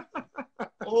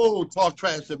 Oh, talk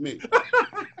trash to me.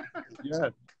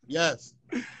 Yes.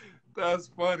 That's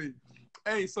funny.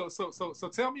 Hey, so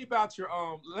tell me about your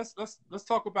let's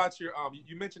talk about your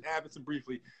you mentioned Abington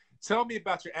briefly. Tell me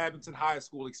about your Abington High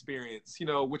School experience.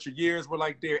 What your years were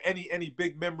like there. Any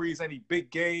big memories, any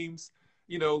big games,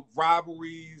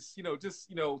 rivalries,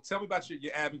 tell me about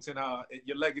your Abington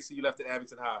your legacy you left at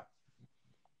Abington High.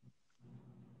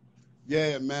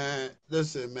 Yeah, man.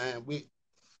 Listen, man,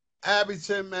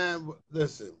 Abington, man,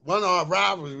 listen, one of our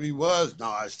rivalries was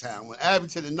Norristown. When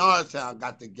Abington and Norristown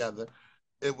got together,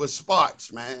 it was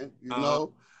sparks, man, you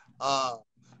know?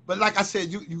 But like I said,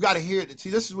 you got to hear it.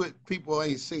 See, this is what people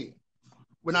ain't seeing.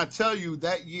 When I tell you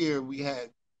that year we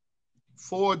had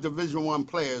 4 Division I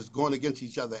players going against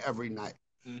each other every night.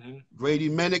 Grady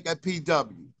Minnick at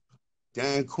PW,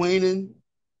 Dan Queenan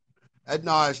at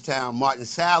Norristown, Martin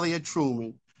Sally at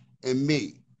Truman, and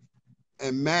me.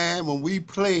 And man, when we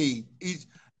played,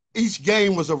 each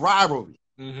game was a rivalry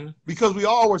because we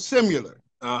all were similar.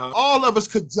 All of us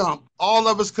could jump, all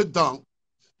of us could dunk,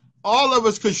 all of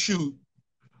us could shoot,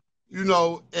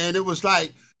 and it was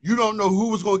like you don't know who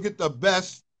was going to get the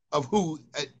best of who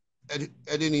at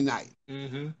any night.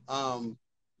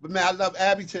 But man, I love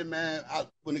Abington, man.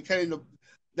 When it came to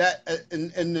that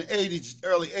in the 80s,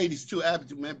 early 80s too,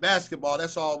 Abington, man, basketball,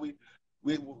 that's all we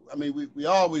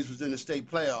always was in the state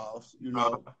playoffs,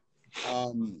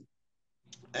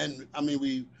 and I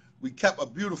mean we kept a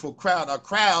beautiful crowd. Our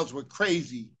crowds were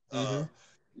crazy Mm-hmm.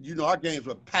 You know, our games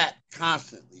were packed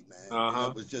constantly, man. And Uh-huh.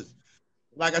 it was just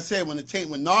like I said,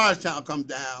 when Norristown come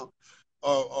down,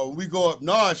 or we go up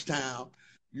Norristown,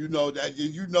 you know that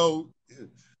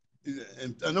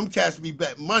and them cats be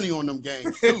betting money on them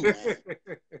games too, man.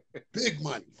 Big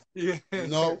money, Yeah. you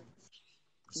know.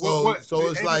 What So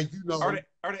it's any, like, you know. are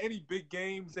there any big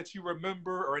games that you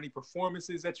remember, or any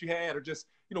performances that you had, or just,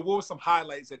 you know, what were some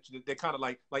highlights that kind of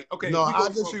like okay, No, if we go I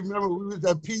just remember we was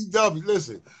at PW.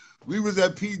 Listen, we was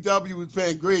at PW. We was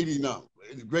playing Grady now,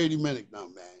 Grady Minnick now,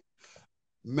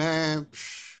 man.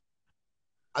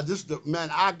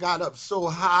 I got up so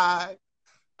high.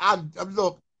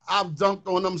 Look, I dunked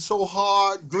on them so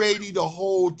hard. Grady, the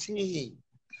whole team.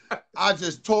 I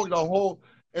just told the whole,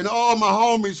 and all my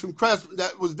homies from Crest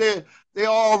that was there, they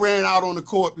all ran out on the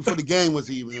court before the game was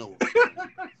even over.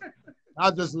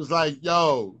 I just was like,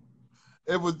 yo,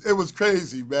 it was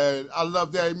crazy, man. I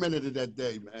loved every minute of that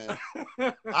day, man.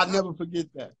 I never forget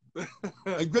that.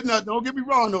 And good enough, don't get me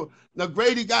wrong, though. Now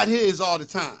Grady got his all the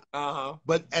time. Uh-huh.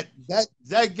 But at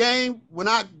that game, when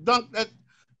I dunked that,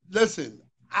 listen,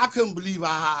 I couldn't believe how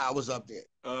high I was up there.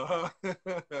 Uh-huh.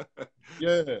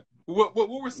 Yeah. What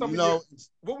were some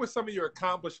of your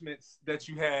accomplishments that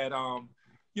you had?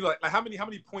 You know, like how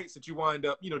many points did you wind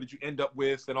up? You know, did you end up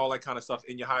with, and all that kind of stuff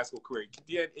in your high school career?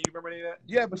 Do you remember any of that?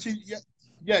 Yeah, but see,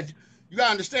 yeah, you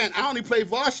gotta understand. I only played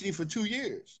varsity for 2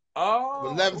 years.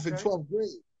 Oh, 11th okay. and 12th grade.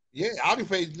 Yeah, I only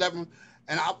played 11,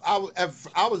 and I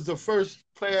was the first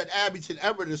player at Abington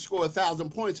ever to score 1,000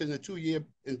 points in 2 years.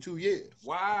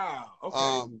 Wow.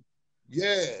 Okay.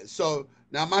 Yeah. So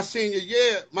now my junior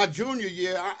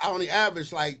year, I only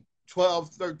averaged like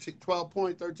 12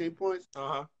 points, 13 points.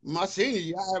 Uh-huh. My senior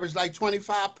year, I averaged like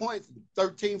 25 points,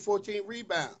 13, 14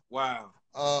 rebounds. Wow.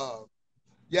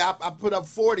 Yeah, I put up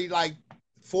 40 like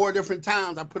 4 different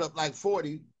times. I put up like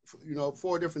 40,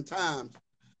 4 different times.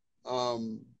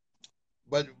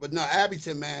 But no,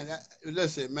 Abington, man.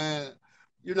 Listen, man.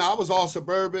 You know, I was all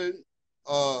suburban,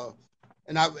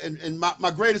 and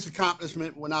my greatest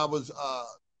accomplishment when I was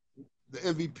the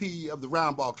MVP of the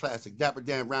Round Ball Classic, Dapper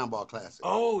Dan Round Ball Classic.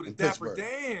 Oh, the Dapper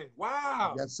Dan!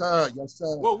 Wow. Yes, sir. Yes,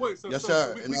 sir. Well, wait. So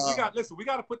we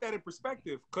got to put that in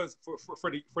perspective, because for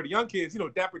the young kids, you know,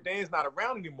 Dapper Dan's not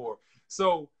around anymore.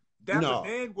 So Dapper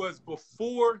Dan was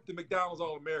before the McDonald's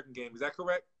All-American game. Is that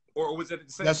correct, or was it at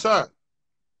the same? Yes, sir.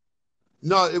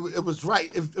 No, it was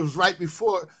right. It was right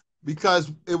before,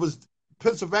 because it was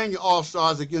Pennsylvania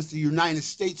All-Stars against the United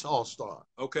States All-Star.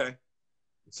 Okay.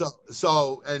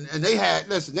 So and they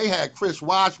had Chris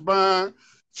Washburn,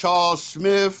 Charles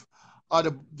Smith,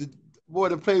 the boy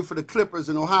that played for the Clippers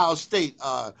in Ohio State,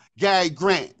 Gary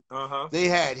Grant. Uh-huh. They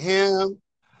had him.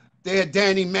 They had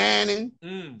Danny Manning.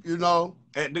 You know.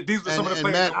 And these were some of the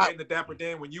players that were in the Dapper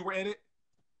Dan when you were in it.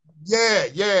 Yeah.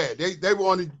 They were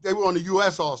on the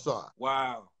U.S. All-Star.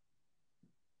 Wow.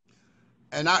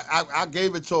 And I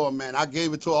gave it to them, man. I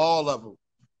gave it to all of them.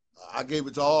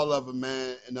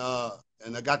 Man.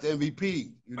 And I got the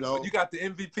MVP, you know. You got the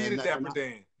MVP to Dapper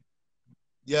Dan.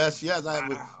 Yes. I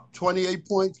had 28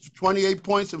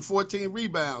 points and 14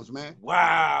 rebounds, man.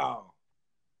 Wow.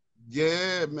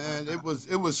 Yeah, man. It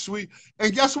was sweet.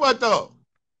 And guess what though?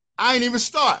 I ain't even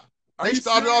start. They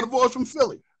started all the boys from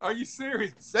Philly. Are you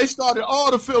serious? They started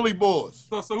all the Philly boys.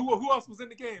 So who else was in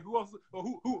the game? Who was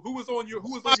on your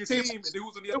team, and who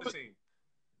was on the other team?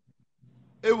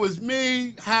 It was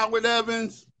me, Howard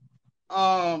Evans,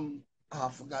 I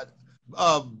forgot.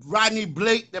 Rodney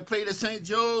Blake that played at St.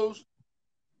 Joe's.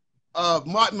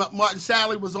 Martin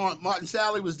Sally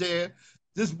was there.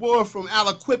 This boy from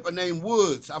Aliquippa named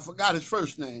Woods. I forgot his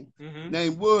first name. Mm-hmm.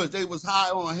 Named Woods. They was high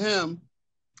on him,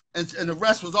 and the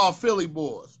rest was all Philly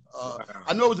boys. Wow.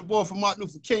 I know it was a boy from Martin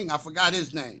Luther King. I forgot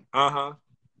his name. Uh-huh.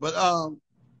 But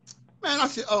man, I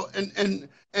said,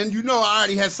 and you know, I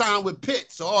already had signed with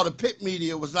Pitt, so all the Pitt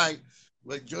media was like,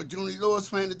 "Well, Junie Lewis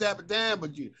playing the Dapper Dan,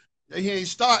 but he ain't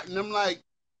starting." I'm like,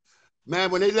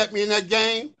 man, when they let me in that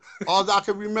game, all I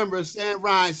can remember is Stan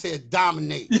Ryan said,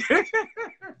 "Dominate,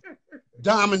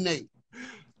 dominate."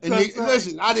 And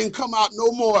listen, I didn't come out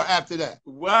no more after that.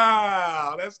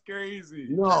 Wow, that's crazy.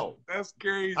 No, that's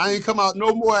crazy. I ain't come out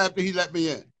no more after he let me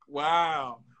in.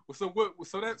 Wow. So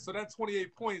that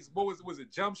 28 points, what was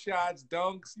it? Jump shots,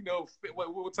 dunks, you know,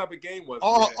 what type of game was it?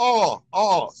 All.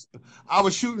 I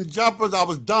was shooting jumpers, I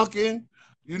was dunking,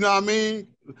 you know what I mean?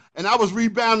 And I was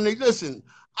rebounding. Listen,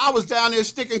 I was down there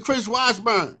sticking Chris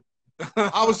Washburn.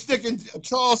 I was sticking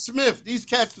Charles Smith. These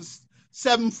cats was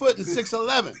 7 foot and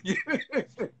 6'11".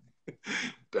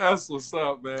 That's what's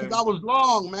up, man. Because I was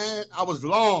long, man. I was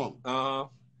long.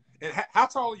 And how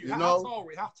tall are you? How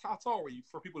tall were you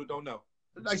for people who don't know?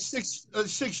 Like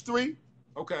 6'3".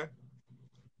 Okay.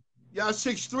 Yeah, I'm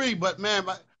 6'3", but man,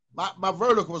 my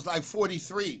vertical was like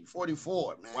 43,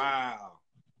 44, man. Wow.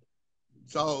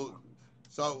 So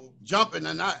jumping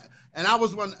and I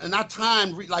was one and I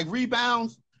timed like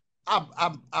rebounds.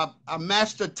 I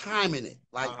mastered timing it.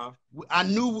 Like I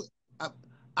knew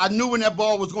I knew when that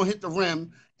ball was gonna hit the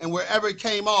rim, and wherever it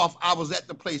came off, I was at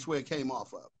the place where it came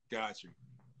off of. Got you.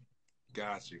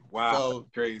 Wow. So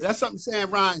crazy. That's something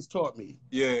Sam Rhines taught me.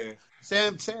 Yeah.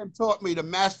 Sam taught me to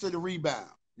master the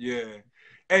rebound. Yeah.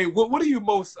 Hey, what do you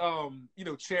most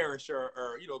cherish or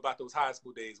about those high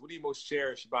school days? What do you most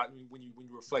cherish about when you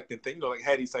reflect and think, like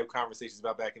had these type of conversations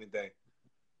about back in the day?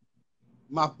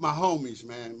 My homies,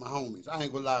 man, my homies. I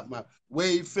ain't gonna lie. My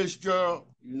Wade Fitzgerald,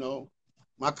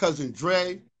 my cousin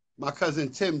Dre, my cousin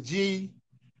Tim G,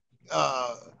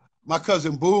 my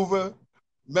cousin Boover,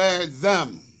 man,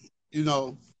 them,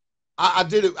 I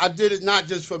did it not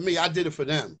just for me, I did it for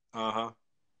them.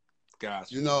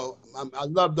 Gotcha. I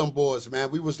love them boys,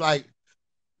 man. We was like,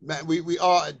 man, we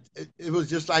all, it was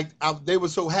just like, they were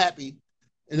so happy,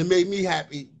 and it made me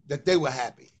happy that they were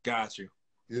happy. Got you.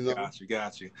 Got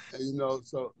you.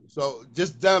 So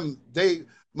just them,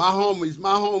 my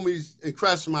homies in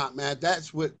Crestmont, man,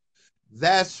 that's what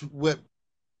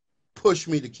pushed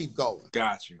me to keep going.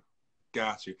 Got you.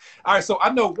 All right, so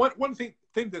I know one things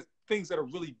that are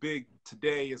really big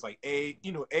today is like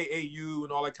AAU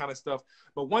and all that kind of stuff.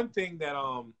 But one thing that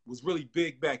was really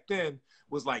big back then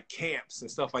was like camps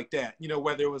and stuff like that.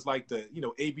 Whether it was like the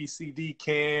ABCD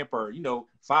camp or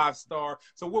 5-star.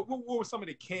 So what were some of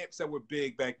the camps that were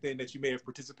big back then that you may have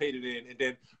participated in, and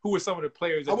then who were some of the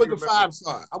players that I went to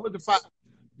 5-star. I went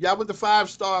to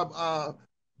 5-star.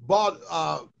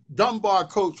 Dunbar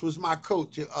coach was my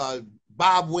coach,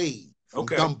 Bob Wade. From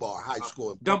Dunbar High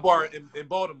School. Dunbar in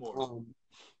Baltimore.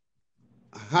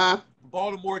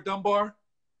 Baltimore, Dunbar?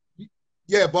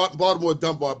 Yeah, Baltimore,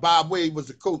 Dunbar. Bob Wade was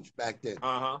the coach back then.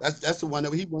 That's the one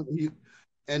that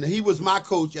he was my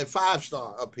coach at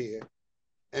 5-star up here.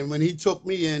 And when he took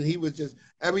me in, he was just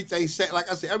everything. Like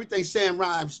I said, everything Sam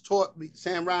Rhines taught me.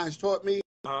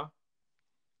 I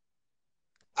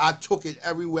took it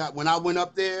everywhere. When I went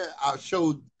up there, I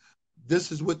showed.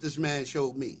 This is what this man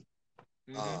showed me.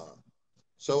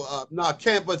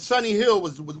 Camp, but Sunny Hill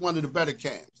was one of the better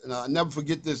camps, and I'll never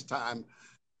forget this time.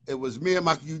 It was me and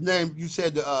you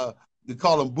said they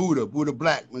call him Buddha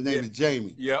Black. My name is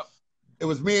Jamie. Yep. It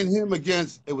was me and him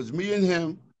against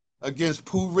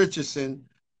Pooh Richardson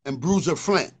and Bruiser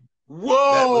Flint.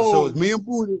 Whoa! So it was me and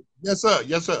Buddha. Yes, sir.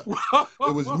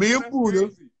 It was me and Buddha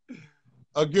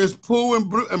against Pooh and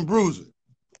Bruiser.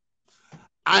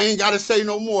 I ain't got to say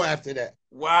no more after that.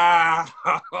 Wow.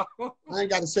 I ain't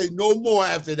got to say no more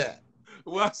after that.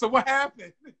 Well, so what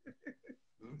happened?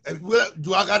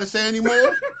 Do I got to say any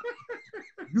more?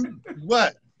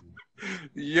 What?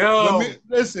 Yo.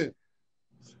 Listen,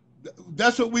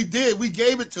 that's what we did. We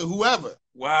gave it to whoever.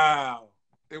 Wow.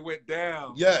 It went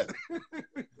down. Yeah.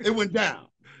 It went down.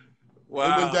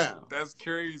 Wow. It went down. That's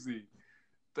crazy.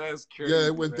 Yeah,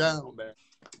 it went down, man.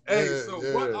 Hey,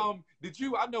 what did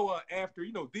you? I know after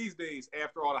these days,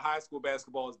 after all the high school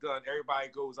basketball is done, everybody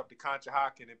goes up to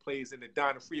Conshohocken and plays in the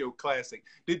Donofrio Classic.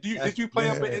 Did you play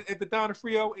up at the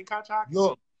Donofrio in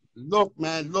Conshohocken? Look,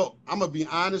 man, I'm gonna be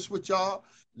honest with y'all.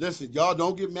 Listen, y'all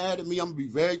don't get mad at me. I'm gonna be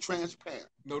very transparent.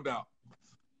 No doubt.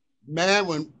 Man,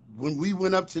 when we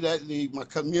went up to that league,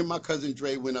 me and my cousin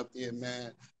Dre went up there,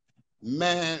 man,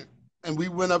 and we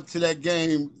went up to that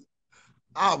game.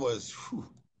 I was.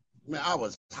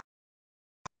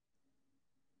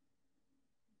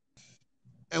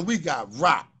 And we got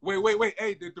rocked. Wait.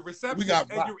 Hey, the reception. We got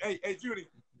rocked. Hey, Junie,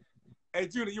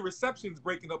 your reception's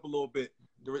breaking up a little bit.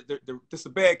 Just a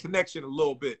bad connection a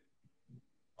little bit.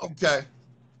 Okay.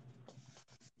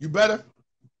 You better?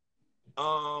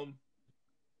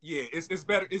 Yeah, it's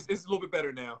better. It's a little bit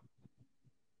better now.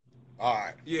 All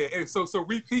right. Yeah, and so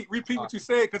repeat what you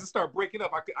said because it started breaking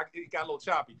up. It got a little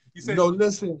choppy. You said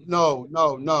no.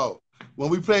 When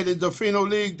we played in the Fino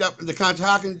League, the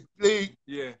Conshohocken League,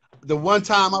 yeah. The one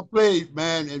time I played,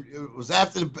 man, it was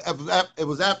after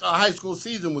our high school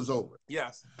season was over.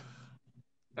 Yes.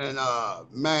 And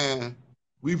man,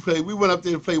 we went up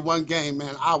there to play one game,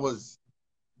 man.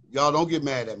 Y'all don't get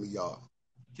mad at me, y'all.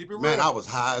 Keep it real. Man, I was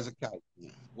high as a kite,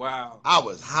 man. Wow. I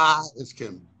was high as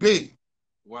can be.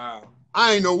 Wow.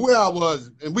 I ain't know where I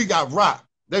was, and we got rocked.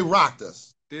 They rocked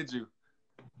us. Did you?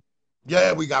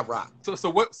 Yeah, we got rocked. So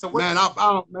what? Man,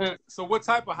 man. So what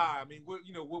type of high? I mean, what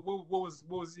was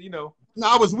No,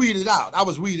 I was weeded out. I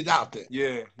was weeded out there.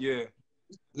 Yeah.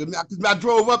 I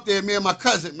drove up there, me and my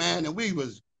cousin, man, and we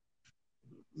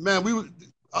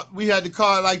had the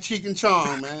car like Cheek and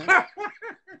Chong, man.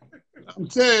 I'm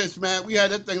serious, man. We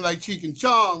had that thing like Cheek and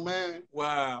Chong, man.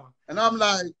 Wow. And I'm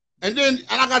like, and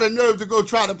I got a nerve to go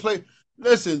try to play.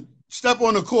 Listen, step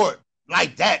on the court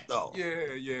like that though.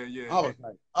 Yeah. I was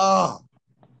like, oh.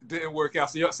 Didn't work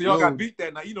out. So y'all got beat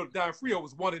that night. You know, Don Frio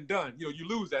was one and done. You know, you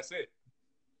lose, that's it.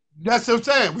 That's what I'm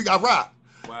saying. We got rocked.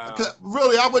 Wow.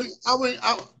 Really, I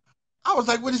was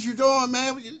like, what is you doing,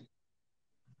 man?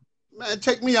 Man,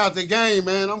 take me out the game,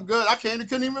 man. I'm good.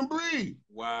 Couldn't even breathe.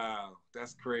 Wow.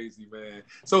 That's crazy, man.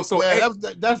 So yeah,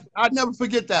 that's I'd never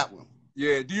forget that one.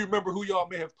 Yeah. Do you remember who y'all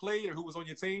may have played or who was on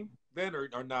your team then, or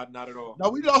not at all? No,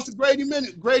 we lost to Grady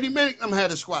Minnick. Grady Minnick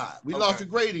had a squad. We lost to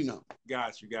Grady now.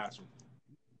 Got you.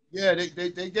 Yeah, they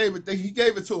gave it. He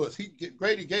gave it to us.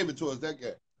 Grady gave it to us that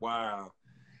game. Wow.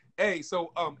 Hey,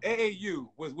 so AAU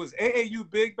was AAU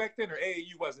big back then, or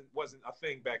AAU wasn't a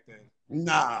thing back then?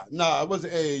 Nah, it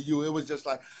wasn't AAU. It was just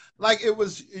like it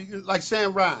was like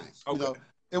Sam Rhines. Okay. You know,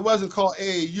 it wasn't called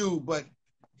AAU, but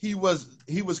he was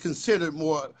considered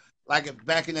more like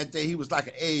back in that day. He was like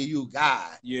an AAU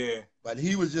guy. Yeah. But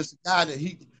he was just a guy that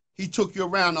he took you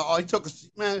around. He took us,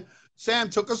 man. Sam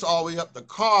took us all the way up to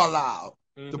Carlisle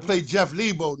to play Jeff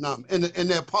Lebo in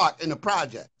their park in the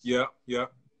project. Yeah.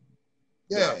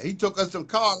 Yeah, he took us to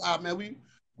Carlisle, man.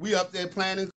 We up there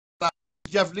playing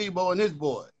Jeff Lebo and his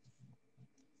boys.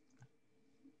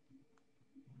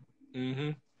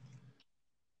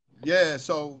 Yeah,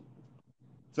 so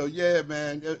yeah,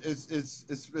 man.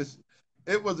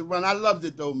 It was a run. I loved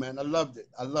it though, man. I loved it.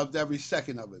 I loved every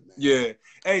second of it, man. Yeah.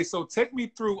 Hey, so take me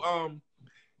through.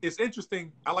 It's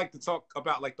interesting. I like to talk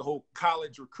about like the whole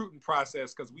college recruiting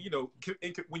process because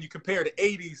when you compare the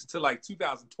 '80s to like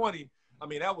 2020. I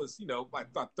mean, that was, like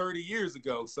about 30 years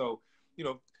ago. So,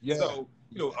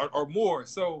 or more.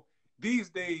 So these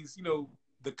days,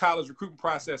 the college recruiting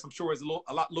process, I'm sure is a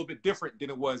little bit different than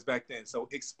it was back then. So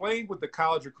explain what the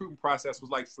college recruiting process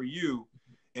was like for you,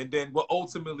 and then what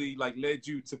ultimately like led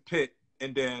you to Pitt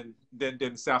and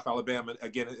then South Alabama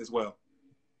again as well.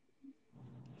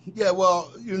 Yeah,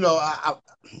 well,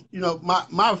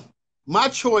 my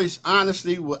choice,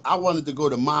 honestly, I wanted to go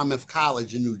to Monmouth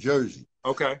College in New Jersey.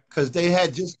 Okay. Because they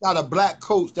had just got a black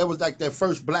coach. That was like their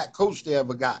first black coach they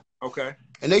ever got. Okay.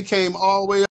 And they came all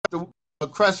the way up to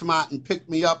Crestmont and picked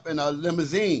me up in a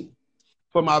limousine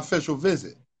for my official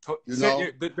visit.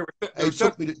 The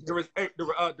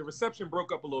reception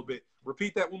broke up a little bit.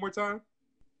 Repeat that one more time.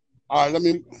 All right,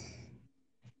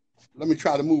 let me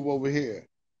try to move over here.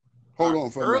 Hold on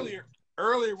for a minute.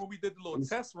 Earlier when we did the little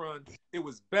test run, it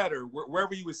was better.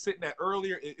 Wherever you was sitting at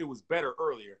earlier, it was better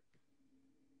earlier.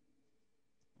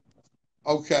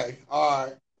 Okay, all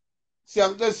right. See,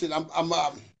 I'm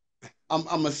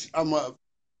a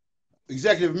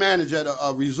executive manager at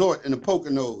a resort in the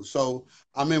Poconos, so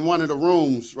I'm in one of the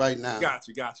rooms right now. Got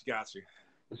you.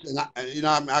 And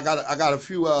I got a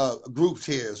few groups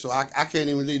here, so I can't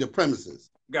even leave the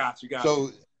premises. Got you. So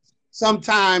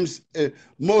sometimes in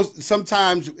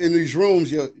these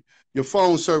rooms your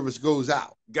phone service goes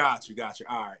out. Got you.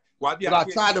 All right. Well, yeah. But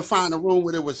I tried to find a room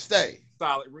where it would stay.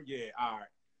 Solid. Yeah. All right.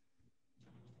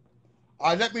 All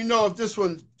right, let me know if this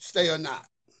one stay or not.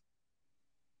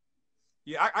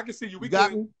 Yeah, I can see you. We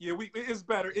got me? Yeah, it's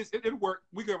better. It'll work.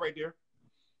 We good right there.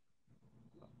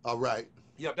 All right.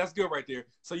 Yep, that's good right there.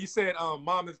 So you said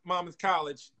Monmouth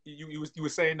College. You were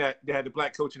saying that they had the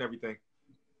black coach and everything.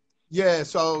 Yeah,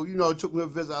 so it took me a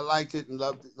visit. I liked it and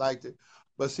liked it.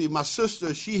 But see, my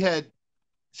sister, she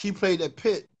played at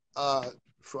Pitt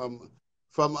from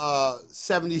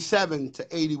 77 to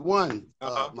 81.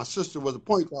 My sister was a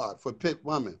point guard for Pitt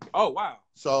women. Oh wow!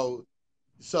 So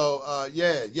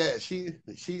yeah. She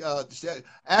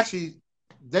actually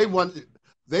they won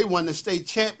the state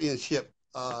championship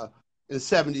in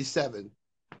 77.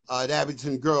 The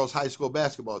Abington girls high school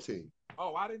basketball team.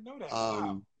 Oh, I didn't know that.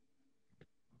 Wow.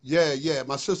 Yeah.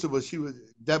 My sister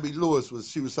Debbie Lewis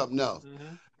she was something else.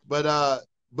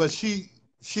 But she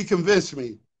convinced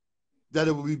me that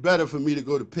it would be better for me to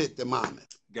go to Pitt than Monmouth.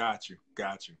 Got you.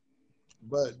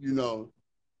 But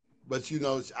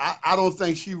I don't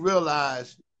think she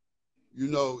realized,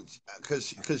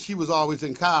 because she was always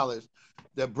in college,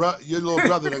 that your little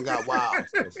brother done got wild.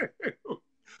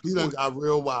 He done got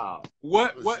real wild.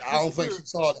 What? I don't think she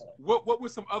saw that. What were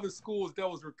some other schools that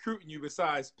was recruiting you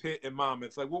besides Pitt and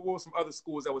Monmouth? Like, what were some other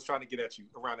schools that was trying to get at you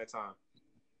around that time?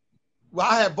 Well,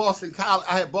 I had Boston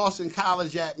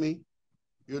College at me,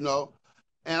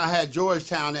 and I had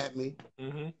Georgetown at me.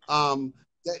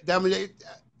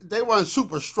 They weren't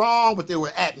super strong, but they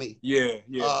were at me. Yeah.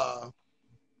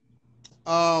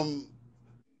 The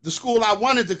school I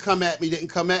wanted to come at me didn't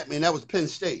come at me, and that was Penn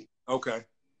State. Okay.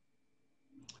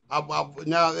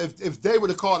 Now, if they would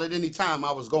have called at any time,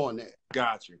 I was going there.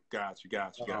 Got you.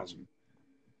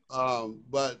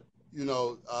 But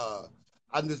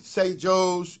I'm the St.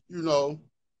 Joe's,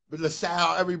 but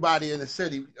LaSalle, everybody in the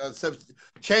city.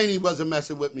 Cheney wasn't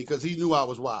messing with me because he knew I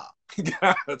was wild.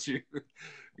 Got you.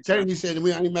 Cheney said to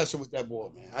me, I ain't messing with that boy,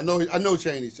 man. I know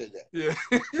Cheney said that. Yeah.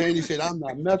 Cheney said, I'm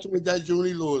not messing with that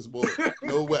Junie Lewis boy.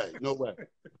 No way.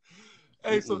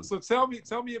 Hey, so tell me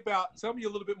a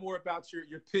little bit more about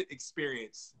your Pitt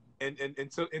experience and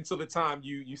until the time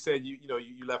you said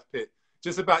you left Pitt.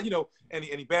 Just about,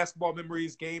 any basketball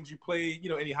memories, games you played,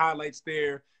 any highlights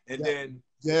there, and then.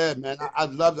 Yeah, man, I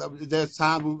love that. There's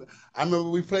time I remember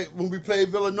when we played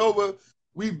Villanova.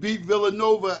 We beat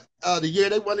Villanova the year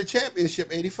they won the championship,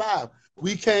 '85.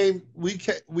 We came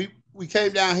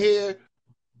down here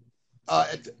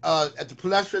at the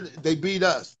Palestra. They beat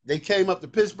us. They came up to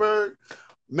Pittsburgh,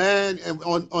 man, and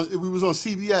we was on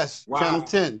CBS Channel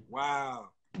 10. Wow.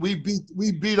 We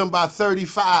beat them by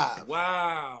 35.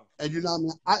 Wow. And you know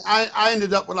what I mean? I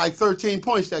ended up with like 13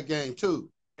 points that game too.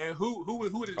 And who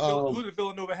did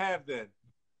Villanova have then?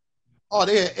 Oh,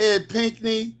 they had Ed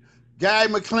Pinckney, Guy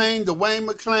McLean, Dwayne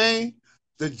McLean,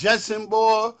 the Jetson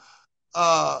boy.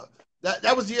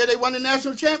 That was the year they won the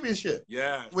national championship.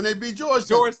 Yeah. When they beat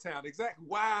Georgetown. Exactly.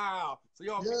 Wow. So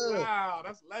y'all, wow,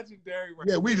 that's legendary. Right?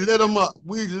 Yeah, we lit them up.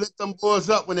 We lit them boys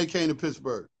up when they came to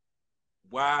Pittsburgh.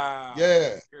 Wow. Yeah.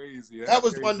 That's crazy. That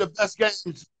was one of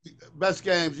the best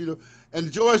games, And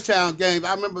the Georgetown game,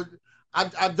 I remember I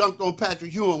dunked on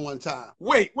Patrick Ewing one time.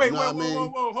 Wait, whoa,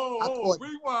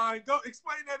 rewind. Go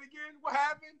explain that again. What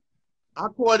happened? I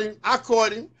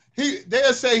caught him.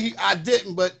 They'll say I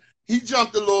didn't, but he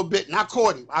jumped a little bit and I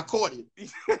caught him. I caught him.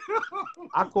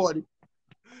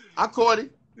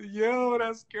 Yo,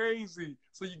 that's crazy.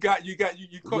 So you caught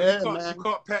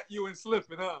Pat Ewing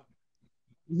slipping, huh?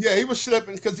 Yeah, he was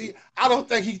slipping because I don't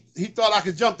think he thought I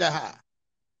could jump that high.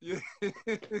 Yeah.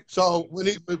 So when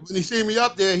he see me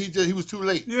up there, he was too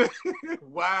late. Yeah.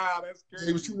 Wow, that's crazy.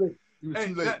 He was too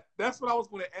late. That's what I was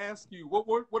going to ask you.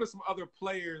 What are some other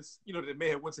players, that may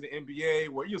have went to the NBA,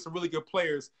 or some really good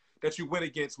players that you went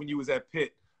against when you was at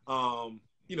Pitt? In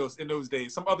those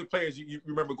days, some other players you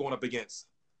remember going up against.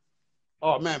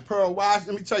 Oh man, Pearl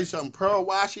Washington. Let me tell you something. Pearl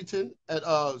Washington at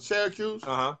Syracuse.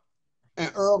 Uh-huh. And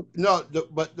Earl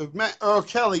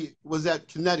Kelly was at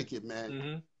Connecticut, man.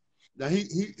 Mm-hmm. Now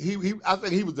I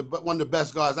think he was one of the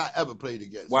best guys I ever played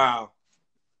against. Wow.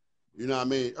 You know what I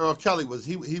mean? Earl Kelly was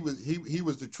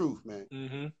the truth, man.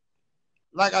 Mm-hmm.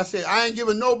 Like I said, I ain't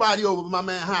giving nobody over my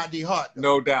man High D Hart.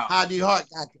 No doubt. High D Hart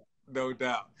got that. No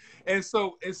doubt. And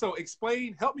so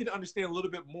help me to understand a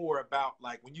little bit more about,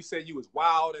 like, when you said you was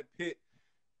wild at Pitt,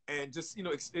 and just,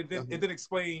 and then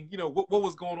explain, what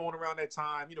was going on around that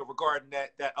time, regarding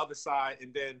that other side,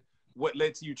 and then what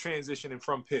led to you transitioning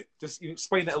from Pitt. Just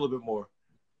explain that a little bit more.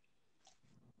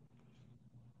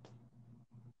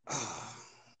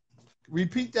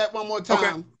 Repeat that one more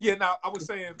time. Okay. Yeah. I was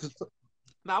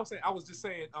just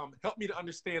saying, help me to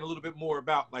understand a little bit more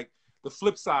about, like, the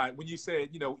flip side. When you said,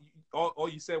 all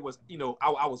you said was,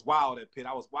 I was wild at Pitt.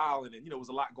 I was wild, and, there was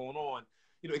a lot going on.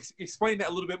 Explain that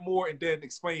a little bit more, and then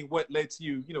explain what led to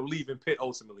you, leaving Pitt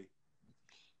ultimately.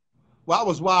 Well, I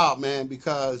was wild, man,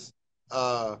 because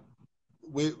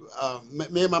me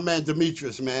and my man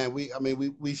Demetrius, man,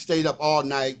 we stayed up all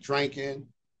night drinking,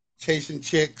 chasing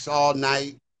chicks all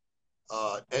night,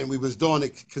 and we was doing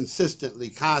it consistently,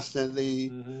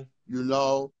 constantly,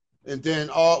 mm-hmm. And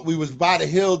then we was by the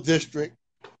Hill District,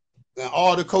 and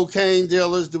all the cocaine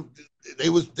dealers, they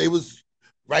was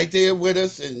right there with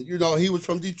us, and he was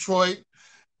from Detroit,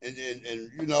 and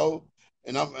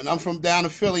I'm from down the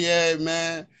Philly area,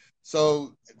 man.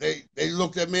 So they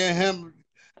looked at me and him.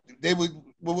 They would,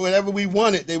 whatever we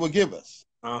wanted, they would give us.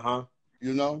 Uh-huh.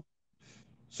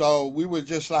 So we were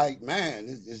just like, man,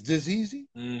 is this easy?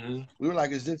 Mm-hmm. We were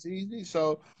like, is this easy?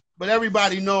 So, but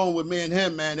everybody knowing with me and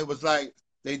him, man, it was like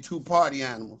they two party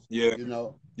animals. Yeah.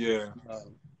 Yeah.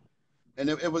 And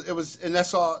it was, and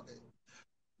that's all.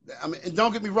 I mean, and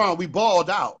don't get me wrong, we balled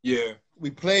out. Yeah.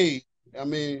 We played. I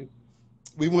mean,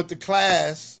 we went to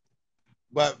class,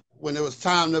 but when it was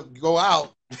time to go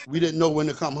out, we didn't know when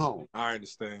to come home. I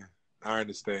understand.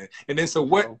 And then so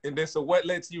what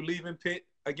led to you leaving Pitt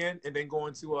again and then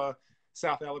going to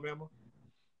South Alabama?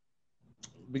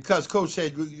 Because Coach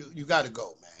said you got to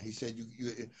go, man. He said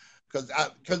because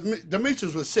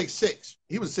Demetrius was 6'6".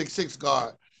 He was 6'6"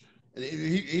 guard, and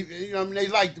they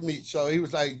liked me, so he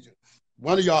was like,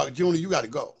 one of y'all, Junie, you got to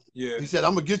go. Yeah. He said,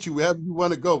 I'm gonna get you wherever you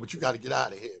want to go, but you got to get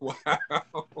out of here. Wow.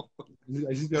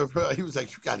 He was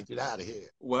like, you got to get out of here.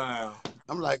 Wow.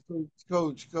 I'm like,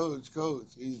 coach.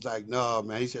 He's like, no,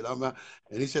 man. He said, I'm not.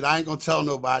 And he said, I ain't gonna tell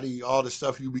nobody all the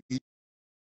stuff you be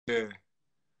Yeah.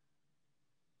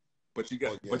 But you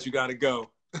got, Oh, yeah. but you got to go.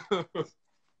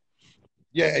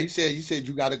 Yeah, he said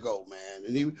you got to go,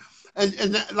 man.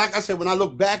 And that, like I said, when I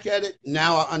look back at it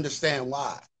now, I understand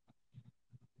why.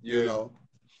 Yeah. You know,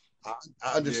 I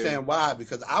Yeah. understand why,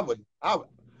 because I would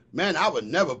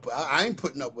never. I ain't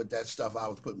putting up with that stuff I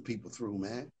was putting people through,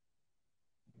 man.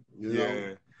 You know,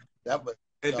 Yeah. that was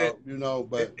And then, you know, and,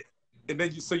 but and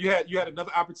then you had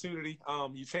another opportunity.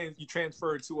 You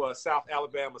transferred to South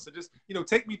Alabama. So just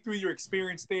take me through your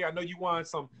experience there. I know you won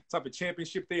some type of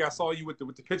championship there. I saw you with the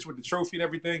picture with the trophy and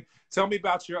everything. Tell me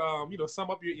about your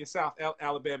sum up your South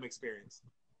Alabama experience.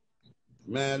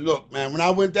 man, look, man, when I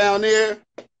went down there,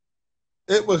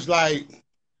 it was like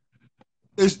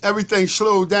everything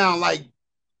slowed down like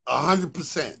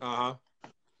 100%.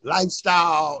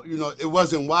 Lifestyle, it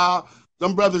wasn't wild.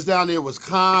 Them brothers down there was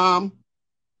calm.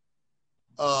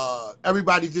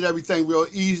 Everybody did everything real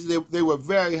easy. They were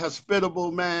very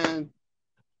hospitable, man.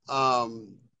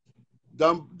 Them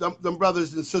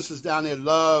brothers and sisters down there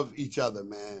love each other,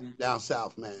 man. Down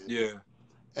south, man. Yeah.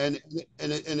 And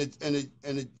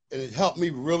it helped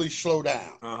me really slow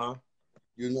down.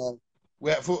 For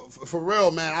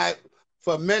real, man.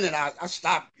 For a minute I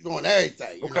stopped doing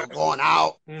everything. Going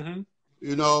out.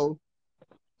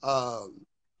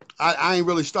 I ain't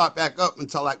really start back up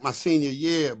until like my senior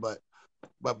year, but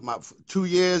my 2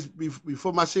 years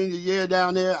before my senior year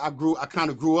down there, I kind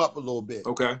of grew up a little bit.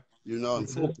 Okay. And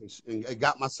focused and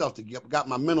got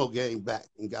my mental game back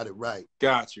and got it right.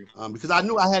 Got you. Because I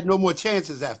knew I had no more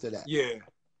chances after that. Yeah.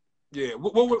 Yeah.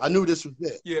 I knew this was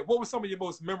it. Yeah. What were some of your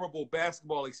most memorable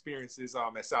basketball experiences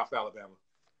at South Alabama?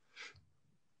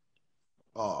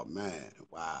 Oh man.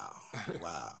 Wow.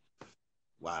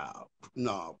 Wow.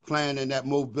 No, playing in that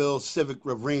Mobile Civic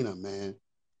Arena, man.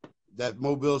 That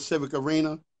Mobile Civic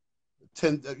Arena,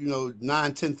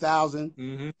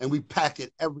 10,000, and we packed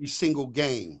it every single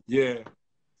game. Yeah.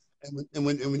 And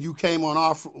when you came on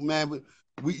our man,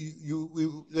 we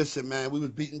listen, man. We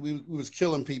was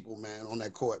killing people, man, on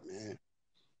that court, man.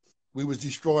 We was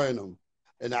destroying them,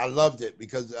 and I loved it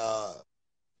because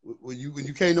when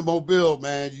you came to Mobile,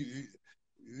 man,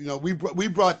 we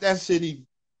brought that city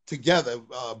together,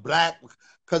 black,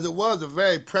 because it was a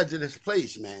very prejudiced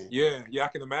place, man. Yeah, I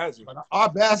can imagine. But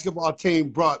our basketball team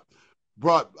brought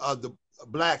the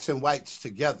blacks and whites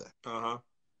together.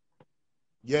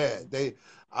 Yeah, they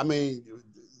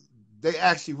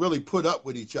actually really put up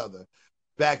with each other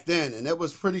back then, and it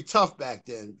was pretty tough back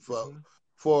then for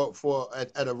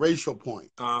at a racial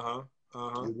point. But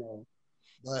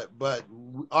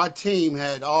our team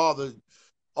had all the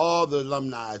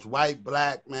alumni, white,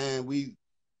 black, man.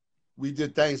 We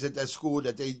did things at that school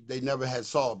that they never had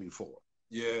saw before.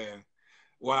 Yeah.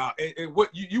 Wow. And what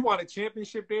you won a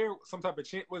championship there? Some type of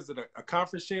was it a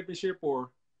conference championship or?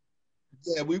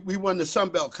 Yeah, we won the Sun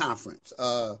Belt Conference.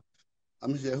 I'm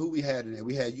gonna say who we had in there.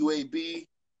 We had UAB,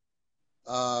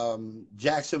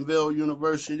 Jacksonville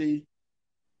University,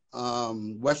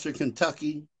 Western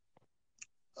Kentucky,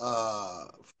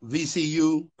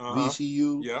 VCU,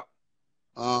 VCU. Yeah.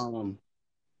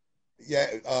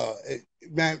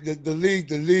 Man, the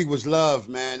league was loved,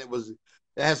 man. It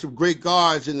had some great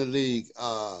guards in the league,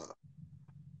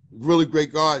 really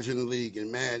great guards in the league,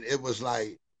 and man, it was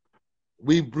like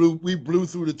we blew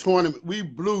through the tournament. We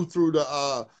blew through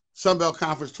the Sun Belt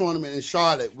Conference tournament in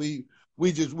Charlotte. We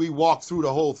walked through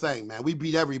the whole thing, man. We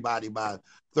beat everybody by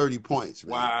 30 points,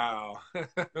 man. Wow.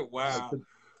 Wow.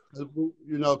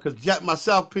 Because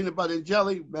myself, Peanut Butter and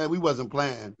Jelly, man, we wasn't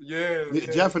playing. Yeah.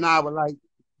 Jeff and I were like,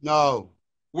 no.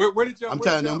 Where did y'all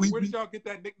get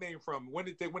that nickname from? When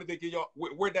did they get y'all?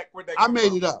 Where'd that I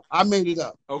made it up.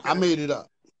 Okay. I made it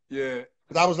up. Yeah.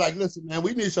 Because I was like, listen, man,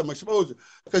 we need some exposure.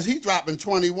 Because he's dropping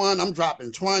 21, I'm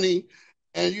dropping 20,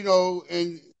 and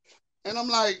and I'm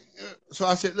like, so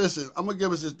I said, listen, I'm gonna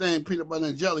give us this name, Peanut Butter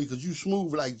and Jelly, because you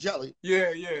smooth like jelly.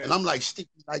 Yeah. And I'm like sticky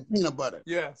like peanut butter.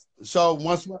 Yes. So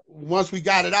once we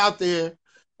got it out there,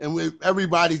 and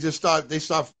everybody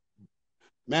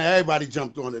man, everybody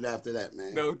jumped on it after that,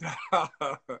 man. No doubt.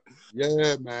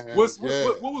 Yeah, man. What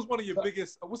was one of your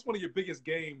biggest? What's one of your biggest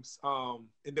games? And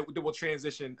then we'll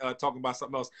transition talking about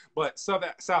something else. But South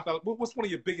Alabama, what's one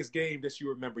of your biggest games that you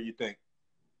remember? You think?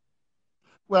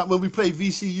 Well, when we played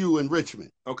VCU in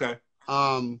Richmond. Okay.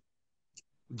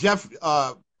 Jeff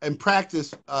in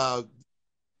practice the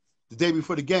day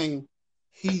before the game,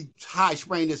 he high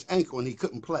sprained his ankle and he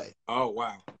couldn't play. Oh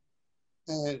wow.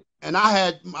 And I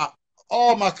had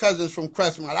all my cousins from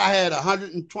Crestmont. I had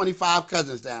 125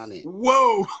 cousins down there.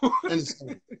 Whoa!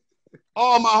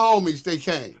 All my homies, they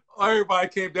came. Everybody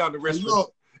came down to Richmond.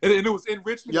 And it was in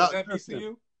Richmond? Yeah, at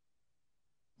VCU?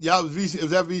 Yeah, it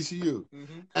was at VCU.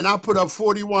 And I put up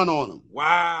 41 on them.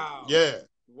 Wow. Yeah.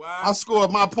 Wow. I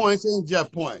scored my points and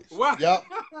Jeff points. Wow. Yep.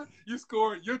 You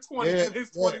scored your 20 and his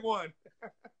 21.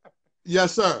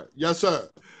 Yes, sir. Yes, sir.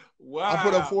 Wow. I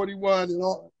put up 41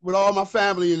 with all my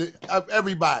family and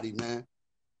everybody, man.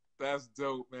 That's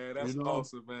dope, man. That's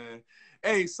awesome, man.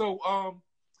 Hey, so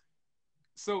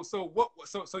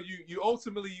you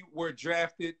ultimately were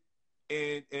drafted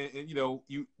and you know,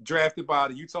 you drafted by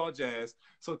the Utah Jazz.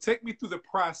 So take me through the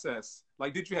process.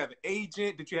 Like, did you have an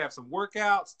agent? Did you have some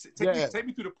workouts? Take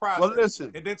me through the process. Well,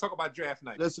 listen, and then talk about draft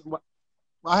night. Listen,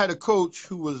 I had a coach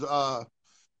who was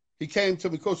he came to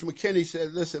me, Coach McKinney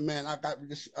said, "Listen, man, I got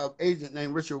this agent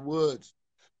named Richard Woods.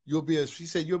 He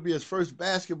said you'll be his first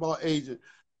basketball agent,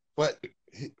 but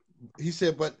he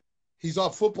said, but he's our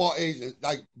football agent,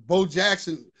 like Bo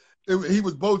Jackson. He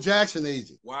was Bo Jackson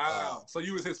agent. Wow. So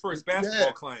you was his first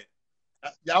basketball client.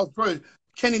 Yeah, I was first.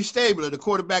 Kenny Stabler, the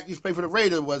quarterback who used to play for the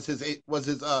Raiders,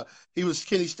 he was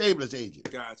Kenny Stabler's agent.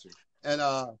 Gotcha. And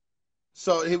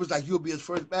so he was like, you'll be his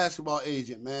first basketball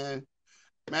agent, man.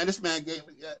 Man, that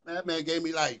man gave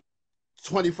me like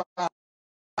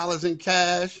 $25 in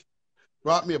cash,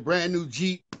 brought me a brand new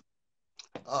Jeep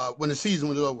when the season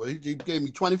was over. He gave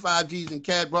me 25 G's in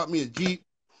cash, brought me a Jeep,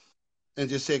 and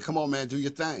just said, come on, man, do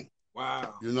your thing.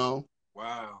 Wow. You know?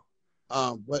 Wow.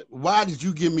 But why did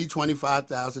you give me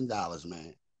 $25,000,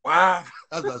 man? Wow.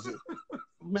 That's what I said.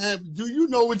 Man, do you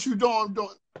know what you doing?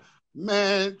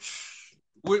 Man.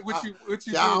 What you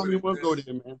I don't even want to go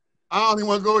there, man. I don't even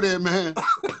want to go there, man. I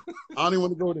don't even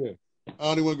want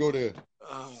to go there.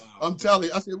 I'm telling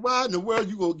you. I said, why in the world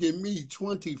you going to give me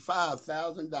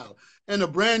 $25,000 and a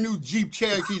brand new Jeep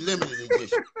Cherokee Limited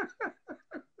Edition?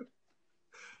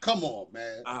 Come on,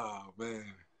 man. Oh, man.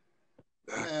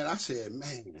 Man, I said,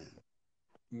 man.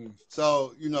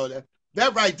 So, you know,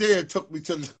 that right there took me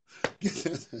to,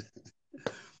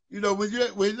 you know,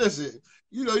 when listen,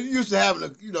 you know, you used to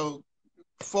having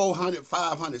 400,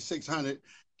 500, 600,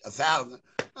 1,000.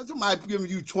 Somebody giving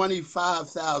you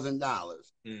 $25,000,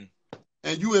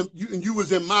 and you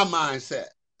was in my mindset.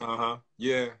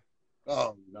 Yeah.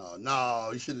 Oh no,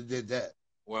 you should have did that.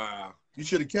 Wow. You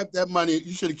should have kept that money.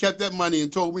 You should have kept that money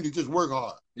and told me to just work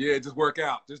hard. Yeah, just work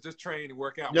out. Just train and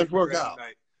work out. Just work out.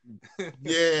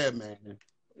 Yeah, man.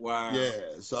 Wow.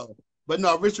 Yeah. So, but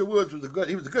no, Richard Woods was a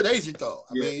good agent though.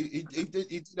 I mean, he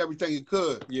did everything he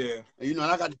could. Yeah. And, you know,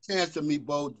 and I got the chance to meet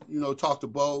Bo. You know, talk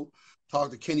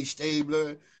to Kenny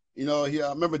Stabler. You know, I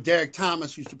remember Derek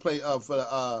Thomas used to play for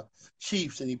the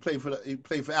Chiefs, and he played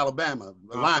for Alabama,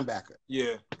 a linebacker.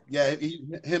 Yeah. Yeah,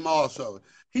 him also.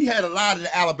 He had a lot of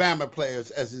the Alabama players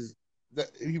as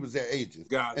he was their agent.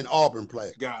 Got and Auburn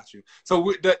players. Got you.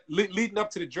 So leading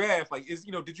up to the draft, like,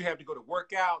 did you have to go to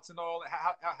workouts and all?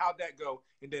 How'd that go?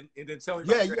 And then tell me.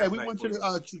 Yeah, we went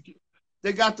to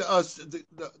they got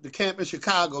the camp in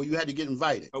Chicago. You had to get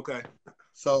invited. Okay.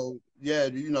 So yeah,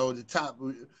 you know, the top.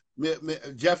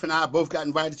 Jeff and I both got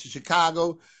invited to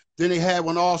Chicago. Then they had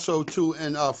one also too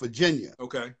in Virginia.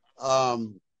 Okay.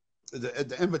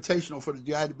 The invitational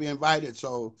you had to be invited.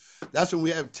 So that's when we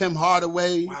have Tim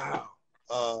Hardaway. Wow.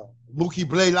 Mookie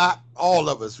Blaylock, all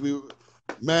of us.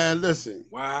 Listen.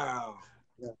 Wow.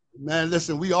 Man,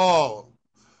 listen, we all.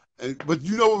 But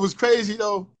you know what was crazy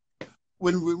though?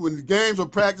 When the games or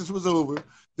practice was over,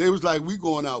 they was like, we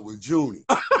going out with Junie.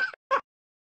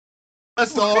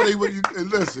 That's all they would.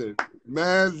 And listen,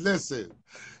 man,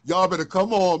 y'all better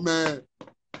come on, man.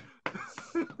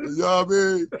 You know what I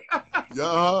mean?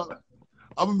 Yeah,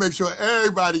 I'm gonna make sure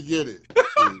everybody get it.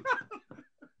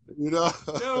 You know.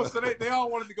 Yo, so they all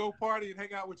wanted to go party and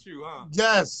hang out with you, huh?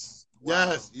 Yes,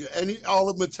 wow. Yes. And all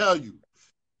of them would tell you.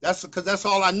 That's because that's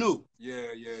all I knew. Yeah.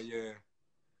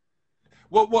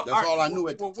 Well, that's all I knew.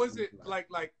 Well, was it like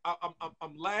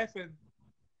I'm laughing,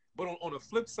 but on the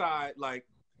flip side, like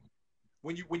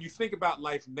when you think about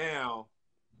life now,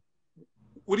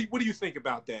 what do you think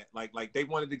about that? Like they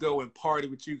wanted to go and party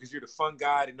with you because you're the fun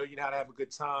guy, they know you know how to have a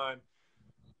good time,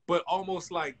 but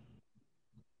almost like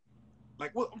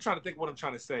what I'm trying to think, what I'm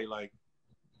trying to say, like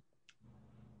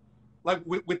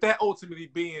with that ultimately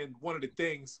being one of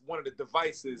the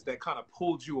devices that kind of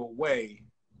pulled you away.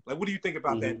 Like, what do you think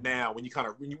about that now? When you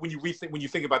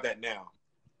think about that now?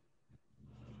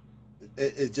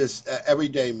 It just every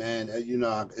day, man. You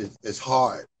know, it's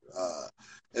hard.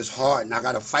 It's hard, and I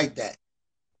got to fight that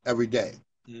every day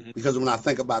because when I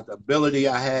think about the ability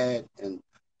I had,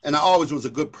 and I always was a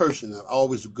good person. I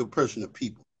always a good person to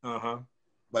people.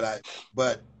 But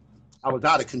I was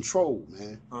out of control,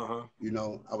 man. You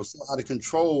know, I was so out of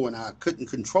control, and I couldn't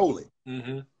control it.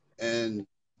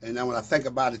 And then when I think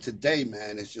about it today,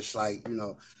 man, it's just like, you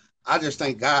know, I just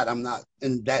thank God I'm not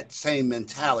in that same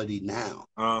mentality now.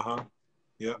 Uh-huh.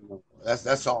 Yeah.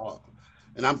 That's all.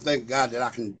 And I'm thank God that I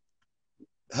can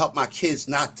help my kids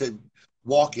not to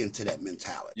walk into that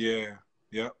mentality. Yeah.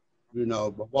 Yep. You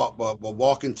know, but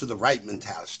walk into the right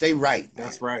mentality. Stay right, man.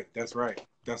 That's right. That's right.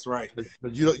 That's right.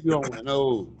 But you don't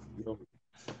know.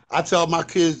 I tell my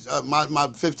kids, my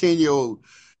 15-year-old,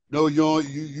 no,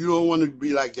 you don't want to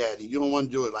be like daddy. You don't want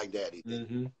to do it like daddy.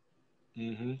 Mm-hmm.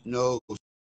 Mm-hmm. No.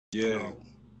 Yeah.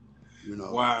 You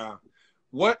know. Wow.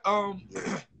 What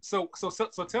so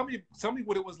tell me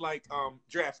what it was like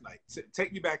draft night.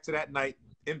 Take me back to that night,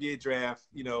 NBA draft.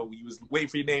 You know, you was waiting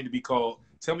for your name to be called.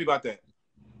 Tell me about that.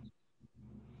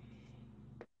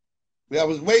 Yeah, I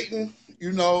was waiting,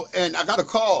 you know, and I got a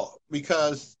call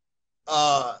because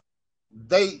Blue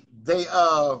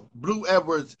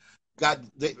Edwards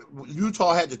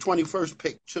Utah had the 21st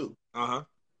pick too. Uh-huh.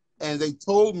 And they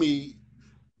told me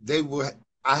they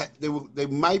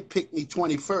might pick me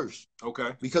 21st. Okay.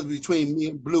 Because between me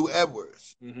and Blue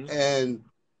Edwards. Mm-hmm. And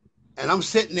I'm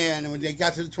sitting there, and when they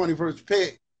got to the 21st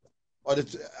pick,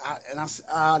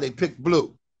 they picked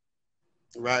Blue.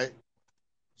 Right?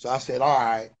 So I said, all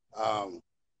right.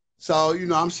 So, you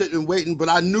know, I'm sitting and waiting, but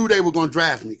I knew they were going to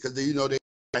draft me because, you know, they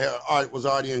was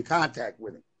already in contact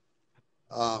with him.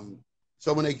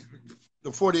 So when the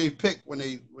 48th pick, when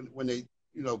they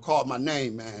you know, called my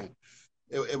name, man,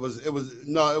 it was a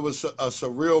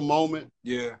surreal moment.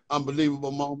 Yeah.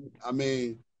 Unbelievable moment. I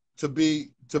mean, to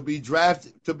be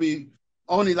drafted, to be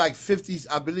only like 50,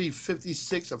 I believe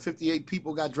 56 or 58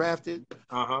 people got drafted.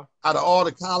 Uh-huh. Out of all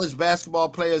the college basketball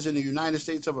players in the United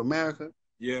States of America.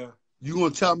 Yeah. You gonna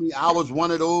tell me I was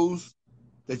one of those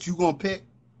that you gonna pick?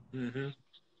 Mm-hmm.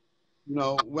 You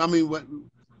know, I mean,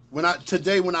 when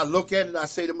I look at it, I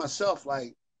say to myself,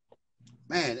 like,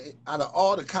 man, out of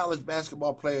all the college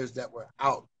basketball players that were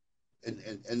out in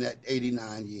that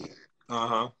 89 year,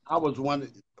 uh-huh, I was one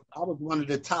of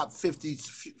the top 50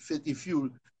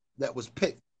 few that was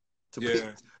picked to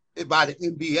pick by the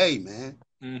NBA, man.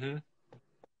 Mm-hmm.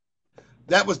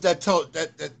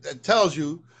 That tells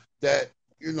you that,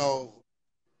 you know,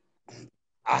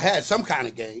 I had some kind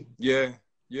of game. Yeah,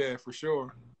 for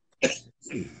sure.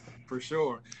 For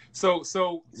sure. So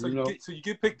you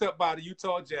get picked up by the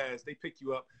Utah Jazz. They pick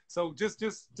you up. So just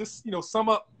you know, sum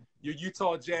up your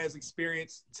Utah Jazz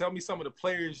experience. Tell me some of the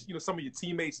players, you know, some of your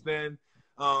teammates then.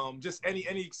 Just any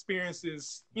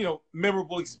experiences, you know,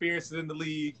 memorable experiences in the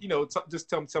league. You know, just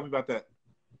tell me about that.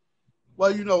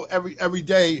 Well, you know, every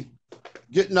day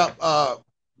getting up,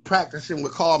 practicing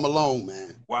with Karl Malone,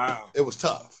 man. Wow. It was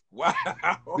tough. Wow.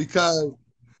 Because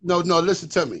no, listen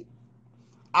to me.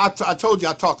 I told you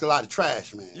I talked a lot of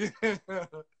trash, man. Yeah.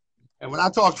 And when I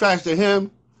talk trash to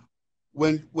him,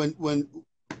 when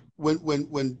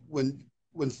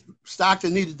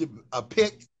Stockton needed a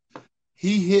pick,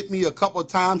 he hit me a couple of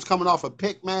times coming off a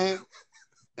pick, man,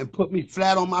 and put me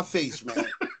flat on my face, man.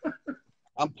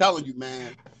 I'm telling you,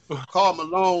 man. Karl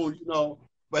Malone, you know,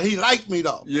 but he liked me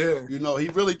though. Yeah. You know, he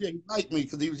really didn't like me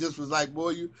because he was like,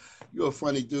 boy, you're a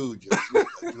funny dude.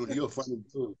 You're a funny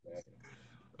dude, man.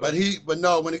 But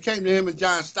no, when it came to him and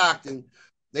John Stockton,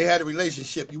 they had a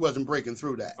relationship. He wasn't breaking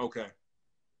through that. Okay.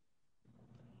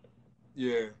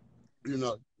 Yeah. You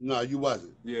know, no, you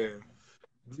wasn't. Yeah.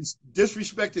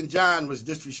 Disrespecting John was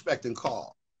disrespecting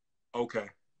Karl. Okay.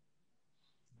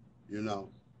 You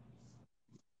know.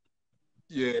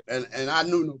 Yeah. And I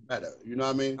knew no better. You know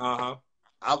what I mean? Uh-huh.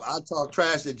 I talked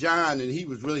trash to John, and he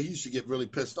used to get really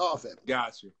pissed off at me.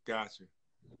 Got you.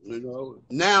 You know,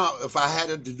 now if I had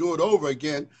to do it over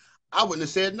again, I wouldn't have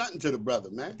said nothing to the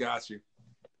brother, man. Got you.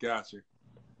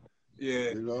 Yeah.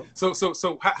 You know.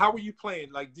 So how were you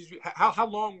playing? Like, how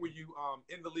long were you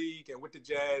in the league and with the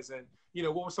Jazz? And you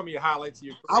know, what were some of your highlights of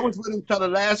your career? I was with him till the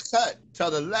last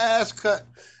cut.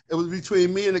 It was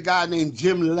between me and a guy named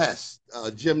Jim Less.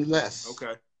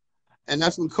 Okay. And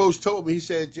that's when Coach told me. He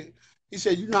said,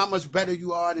 you know how much better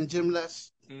you are than Jim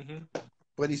Less? Mm-hmm.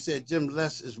 But he said Jim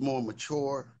Less is more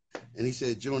mature. And he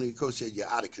said, Junie, Coach said, you're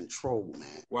out of control,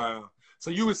 man. Wow. So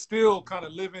you were still kind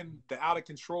of living the out of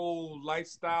control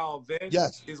lifestyle then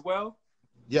as well?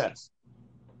 Yes.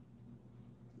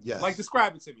 Like,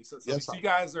 describe it to me. So yes, you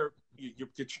guys are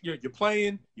you're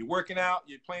playing, you're working out,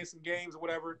 you're playing some games or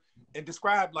whatever, and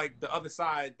describe like the other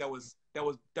side that was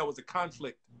a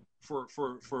conflict for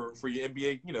your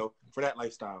NBA, you know, for that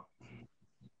lifestyle.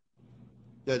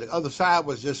 Yeah, the other side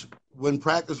was just when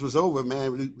practice was over,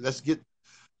 man, let's get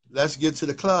to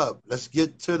the club. Let's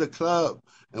get to the club.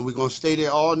 And we're gonna stay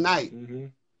there all night. Mm-hmm.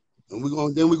 And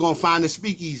we're gonna find a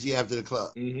speakeasy after the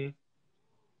club. Mm-hmm.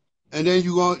 And then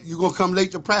you're gonna come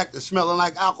late to practice smelling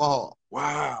like alcohol.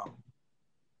 Wow.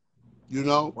 You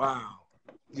know? Wow.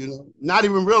 You know, not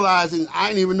even realizing I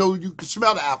didn't even know you could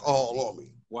smell the alcohol on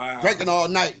me. Wow. Drinking all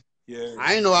night. Yeah. I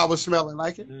didn't know I was smelling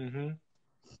like it. Mm-hmm.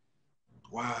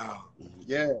 Wow.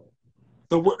 Yeah.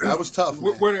 So that was tough,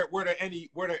 man. Were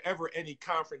there ever any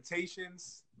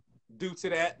confrontations due to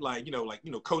that? Like,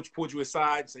 coach pulled you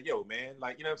aside and said, "Yo, man,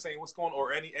 like, you know what I'm saying, what's going on?"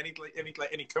 Or any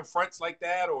confronts like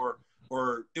that, or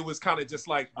it was kind of just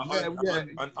like an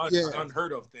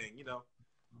unheard of thing, you know?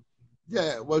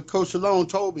 Yeah, well, Coach Salone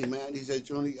told me, man. He said,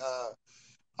 Junie, all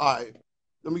right,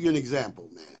 let me give you an example,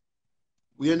 man.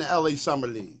 We in the LA Summer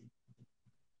League.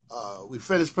 We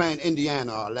finished playing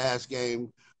Indiana, our last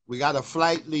game. We got a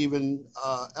flight leaving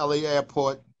LA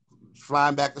Airport,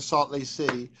 flying back to Salt Lake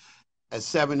City at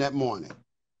 7 that morning.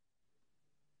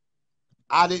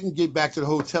 I didn't get back to the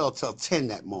hotel till 10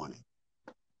 that morning.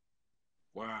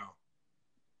 Wow.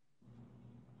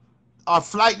 Our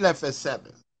flight left at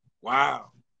 7.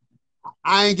 Wow.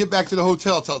 I ain't get back to the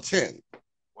hotel till 10.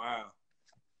 Wow.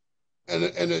 And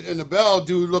the bell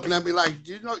dude looking at me like,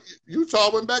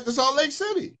 Utah went back to Salt Lake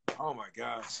City. Oh my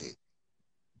God.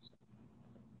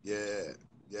 Yeah.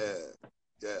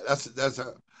 That's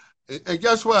and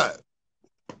guess what?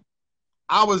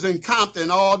 I was in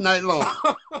Compton all night long.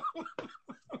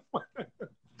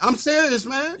 I'm serious,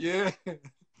 man. Yeah.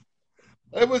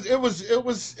 It was.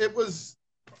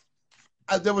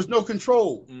 There was no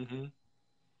control. Mm-hmm.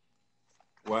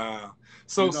 Wow.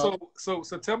 So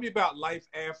tell me about life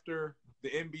after the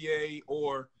NBA,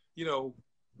 or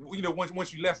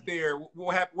once you left there,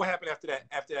 what happened after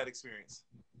that experience?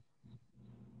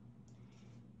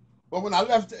 Well, when I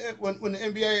left, when the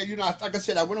NBA, like I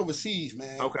said, I went overseas,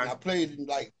 man. Okay. And I played in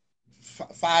like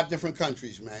 5 different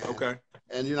countries, man. Okay.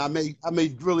 And I made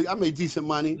decent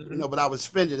money, mm-hmm. But I would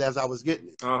spend it as I was getting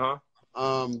it.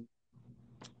 And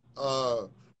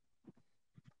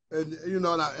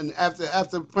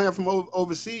after playing from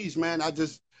overseas, man, I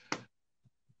just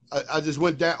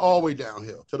went down all the way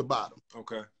downhill to the bottom.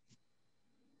 Okay.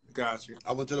 Got you.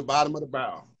 I went to the bottom of the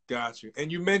barrel. Got you. And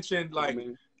you mentioned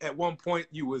at one point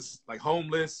you was like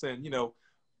homeless, and the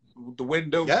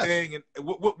window thing, and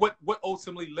what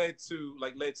ultimately led to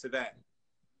that?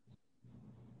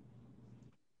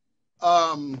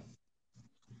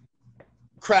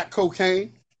 Crack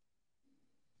cocaine.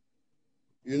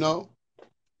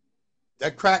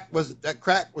 That crack was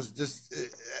just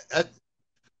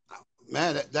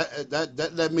man.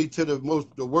 That led me to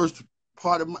the worst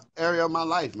part of area of my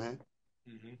life, man.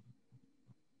 Mm-hmm.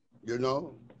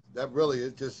 That really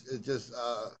it just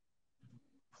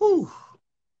whew.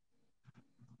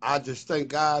 I just thank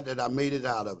God that I made it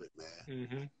out of it,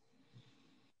 man.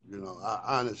 Mm-hmm.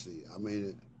 Honestly, I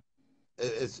mean,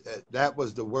 that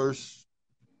was the worst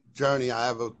journey I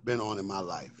ever been on in my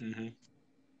life. Mm-hmm.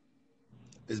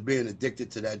 Is being addicted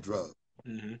to that drug.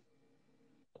 Mm-hmm.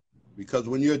 Because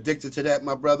when you're addicted to that,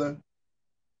 my brother,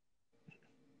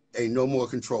 ain't no more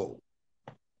control.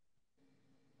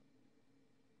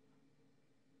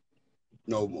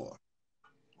 No more.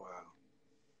 Wow.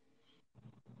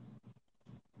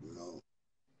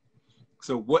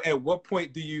 So at what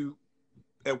point did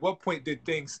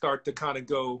things start to kind of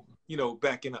go,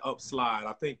 back in the upslide?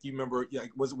 I think you remember,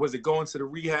 was it going to the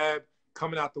rehab,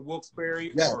 coming out to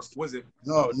Wilkes-Barre? Yes. Or was it?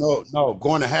 No,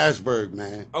 going to Harrisburg,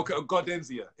 man. Okay,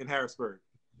 Gaudensia in Harrisburg.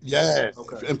 Yeah.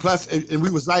 Okay. And plus, and we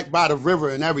was like by the river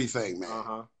and everything, man.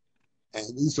 Uh-huh. And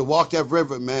we used to walk that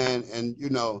river, man, and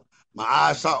my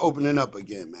eyes start opening up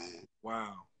again, man.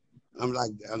 Wow. I'm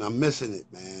like, and I'm missing it,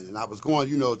 man. And I was going,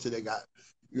 to they got,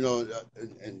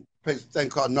 and a thing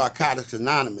called Narcotics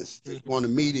Anonymous, just going to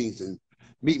meetings and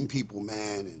meeting people,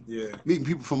 man, and meeting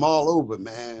people from all over,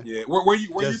 man. Yeah. Were you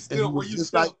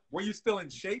still in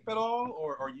shape at all,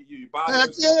 or you body?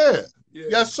 Heck yeah.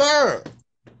 Yes, sir.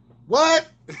 What?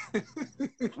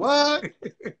 What?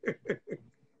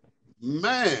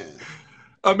 Man.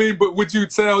 I mean, but would you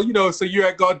tell, so you're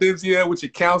at Gaudensia with your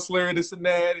counselor and this and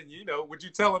that, and would you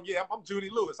tell them, yeah, I'm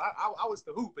Junie Lewis. I was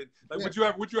the hoop, and would you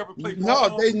ever play ball?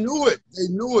 No, they knew it. They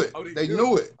knew it. Oh, they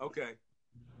knew it. Okay.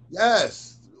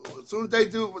 Yes. As soon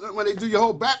as when they do your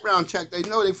whole background check, they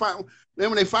know then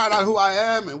when they find out who I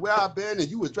am and where I've been, and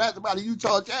you was drafted by the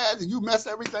Utah Jazz and you messed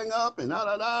everything up and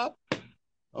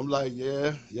I'm like,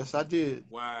 yeah, yes I did.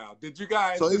 Wow. Did you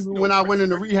guys? So even when I went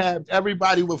into rehab,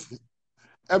 everybody would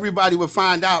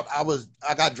find out I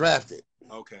got drafted.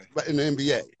 Okay. But in the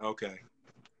NBA. Okay.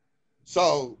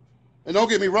 So, and don't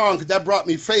get me wrong, because that brought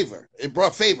me favor. It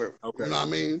brought favor. Okay. You know what I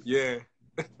mean? Yeah.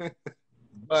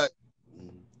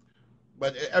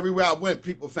 But everywhere I went,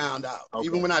 people found out. Okay.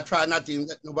 Even when I tried not to even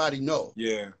let nobody know.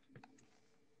 Yeah.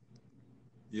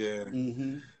 Yeah.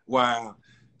 Mm-hmm. Wow.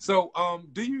 So,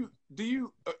 do do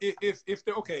you if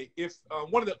they're okay, if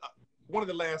one of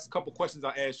the last couple questions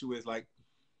I asked you is like,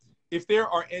 if there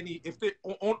are any, if there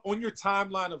on your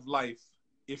timeline of life,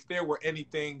 if there were any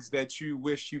things that you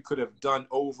wish you could have done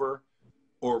over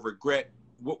or regret,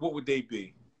 what would they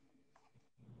be?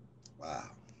 Wow,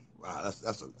 wow,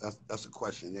 that's a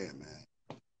question there, man.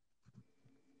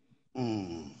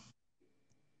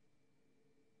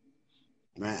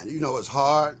 Man, you know it's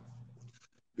hard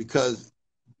because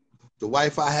the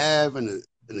wife I have and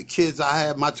the kids I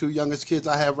have, my two youngest kids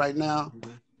I have right now,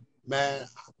 man,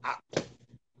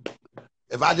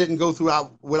 if I didn't go through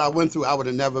what I went through, I would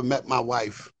have never met my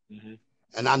wife.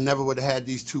 And I never would have had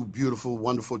these two beautiful,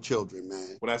 wonderful children,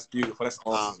 man. Well, that's beautiful. That's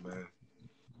awesome, man.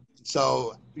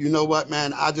 So, you know what,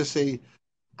 man? I just say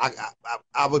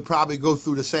I would probably go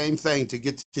through the same thing to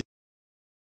get to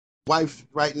wife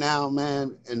right now,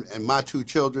 man, and my two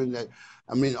children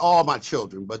I mean, all my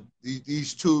children, but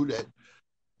these two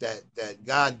that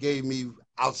God gave me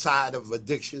outside of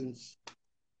addictions,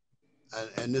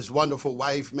 and this wonderful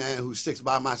wife, man, who sticks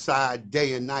by my side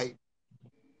day and night,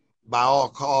 by all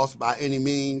costs, by any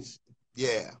means.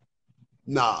 Yeah,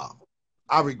 nah,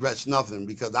 I regret nothing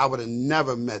because I would have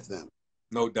never met them.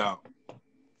 No doubt,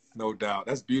 no doubt.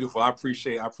 That's beautiful. I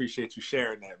appreciate you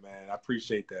sharing that, man. I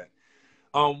appreciate that.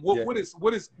 What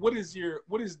is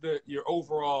your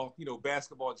overall, you know,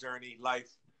 basketball journey,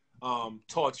 life,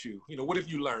 taught you? You know, what have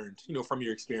you learned, you know, from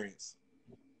your experience?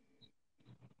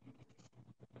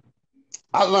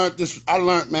 I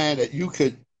learned, man, that you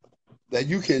can,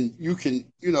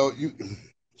 you know,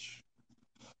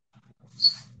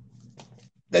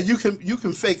 that you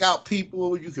can fake out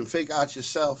people, you can fake out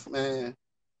yourself, man.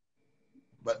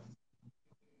 But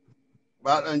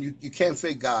you can't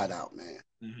fake God out, man.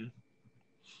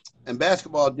 And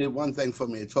basketball did one thing for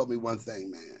me. It taught me one thing,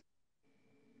 man.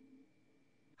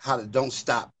 How to don't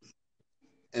stop.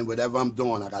 And whatever I'm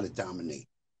doing, I got to dominate.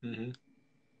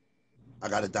 I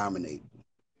got to dominate.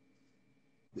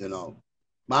 You know,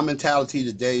 my mentality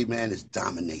today, man, is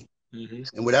dominate.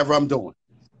 And whatever I'm doing,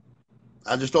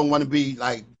 I just don't want to be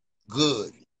like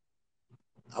good.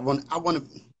 I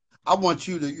want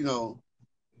you to, you know,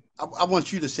 I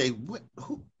want you to say,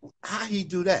 how he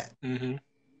do that?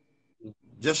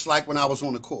 Just like when I was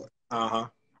on the court. I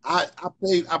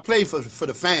played for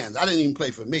the fans. I didn't even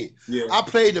play for me. Yeah. I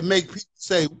played to make people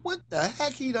say, what the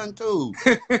heck he done do?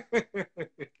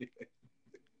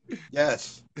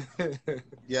 Yes.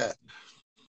 Yeah.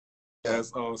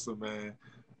 That's awesome, man.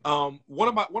 One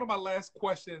of my last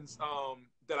questions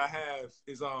that I have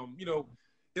is you know,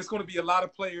 it's going to be a lot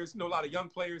of players, you know, a lot of young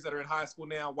players that are in high school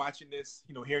now watching this,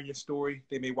 you know, hearing your story.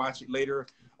 They may watch it later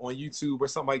on YouTube or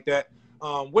something like that.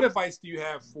 What advice do you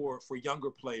have for younger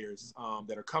players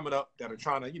that are coming up, that are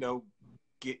trying to, you know,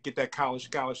 get that college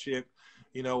scholarship,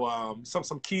 you know,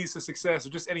 some keys to success, or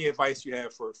just any advice you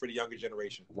have for the younger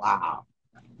generation? Wow.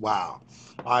 All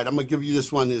right, I'm gonna give you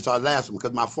this one. It's our last one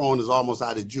because my phone is almost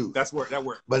out of juice. That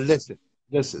worked. But listen.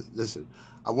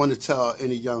 I want to tell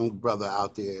any young brother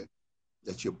out there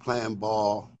that you're playing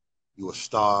ball, you're a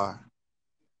star.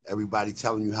 Everybody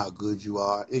telling you how good you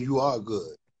are, and you are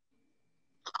good.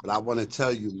 But I want to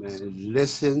tell you, man,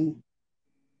 listen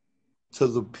to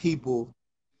the people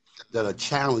that are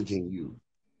challenging you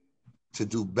to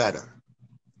do better.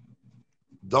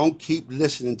 Don't keep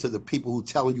listening to the people who are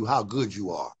telling you how good you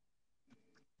are.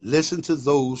 Listen to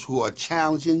those who are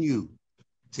challenging you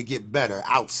to get better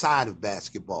outside of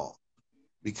basketball.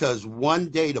 Because one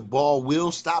day the ball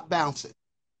will stop bouncing.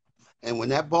 And when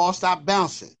that ball stops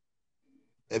bouncing,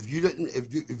 if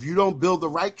you don't build the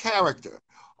right character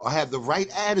or have the right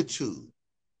attitude,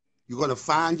 you're going to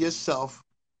find yourself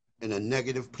in a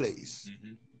negative place.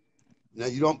 Now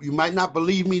you might not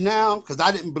believe me now because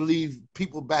I didn't believe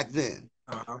people back then.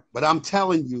 But I'm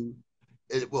telling you,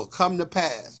 it will come to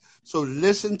pass. So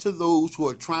listen to those who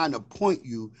are trying to point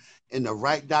you in the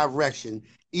right direction,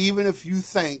 even if you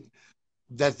think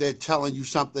that they're telling you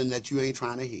something that you ain't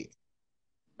trying to hear.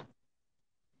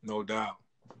 No doubt.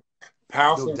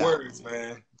 Powerful words,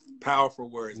 man. Powerful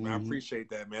words, man. I appreciate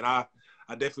that, man. I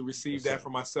definitely received that for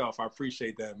myself. I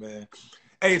appreciate that, man.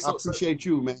 Hey, so I appreciate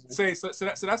you, man. So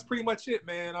that's pretty much it,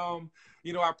 man.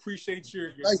 You know, I appreciate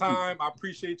your time. I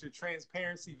appreciate your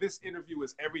transparency. This interview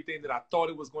is everything that I thought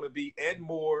it was going to be and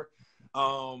more.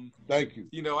 Thank you.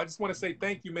 You know, I just want to say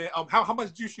thank you, man. How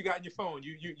much juice you got in your phone?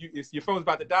 Your phone's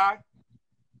about to die?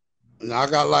 No, I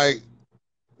got like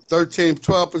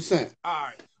 12%. All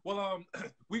right. Well,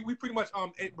 we pretty much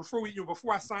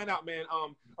before I sign out, man.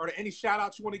 Are there any shout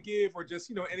outs you want to give, or just,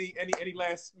 you know, any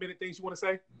last minute things you want to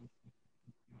say?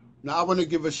 Now I want to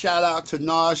give a shout out to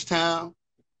Norristown.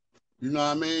 You know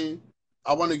what I mean?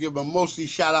 I want to give a mostly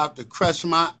shout out to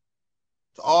Crestmont,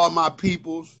 to all my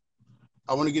peoples.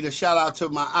 I want to give a shout out to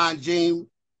my Aunt Jean,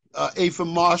 8th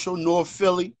and Marshall, North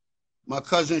Philly, my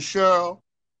cousin Cheryl,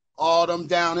 all them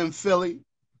down in Philly.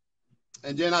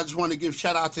 And then I just want to give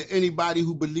shout out to anybody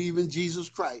who believe in Jesus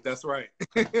Christ. That's right.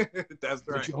 That's right.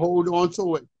 But you hold on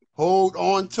to it. Hold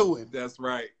on to him. That's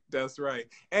right. That's right.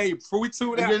 Hey, before we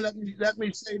tune out, then let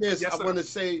me say this. Yes, I want to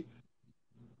say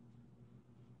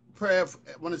prayer.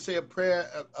 I want to say a prayer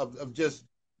of just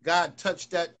God touch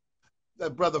that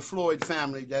brother Floyd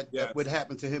family that would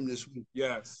happen to him this week.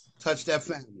 Yes. Touch that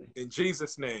family. In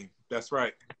Jesus' name. That's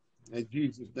right. In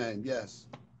Jesus' name. Yes.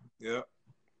 Yeah.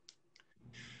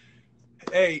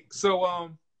 Hey, so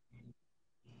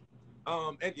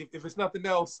and if it's nothing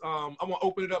else, I'm gonna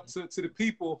open it up to the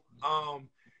people.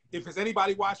 If there's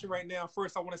anybody watching right now,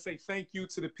 first I want to say thank you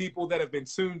to the people that have been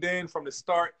tuned in from the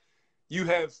start. You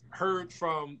have heard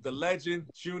from the legend,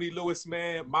 Junie Lewis,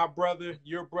 man, my brother,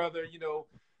 your brother, you know,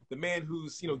 the man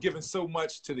who's, you know, given so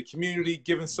much to the community,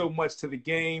 given so much to the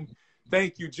game.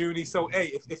 Thank you, Junie. So,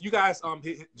 hey, if you guys,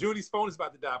 Junie's phone is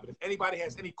about to die, but if anybody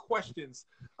has any questions,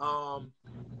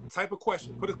 type a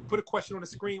question. Put a question on the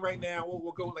screen right now.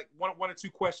 We'll go like one or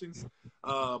two questions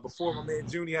before my man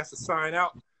Junie has to sign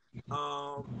out.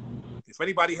 If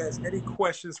anybody has any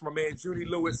questions for my man Junie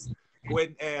Lewis, go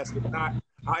ahead and ask. If not,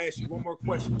 I'll ask you one more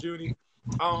question, Junie.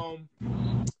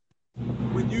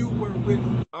 When you were with,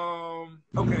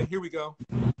 okay, here we go.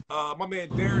 My man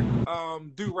Derek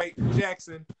Do-Right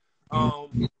Jackson,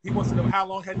 he wants to know how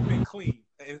long had you been clean,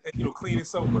 and you know, clean and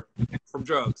sober from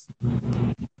drugs?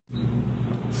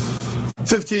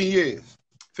 15 years.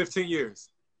 15 years.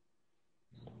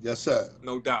 Yes, sir.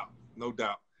 No doubt. No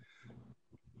doubt.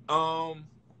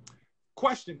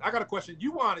 Question. I got a question. Did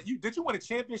you win a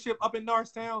championship up in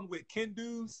Norristown with Ken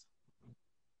Dews?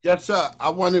 Yes, sir. I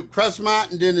won at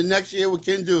Crestmont, and then the next year with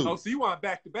Ken Dews. Oh, so you won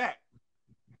back to back.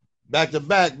 Back to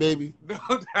back, baby. No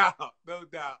doubt. No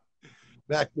doubt.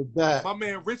 Back to back. My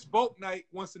man Rich Boatnight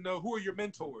wants to know, who are your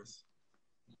mentors?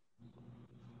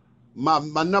 My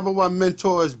number one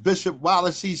mentor is Bishop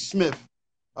Wallace E. Smith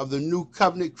of the New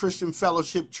Covenant Christian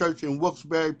Fellowship Church in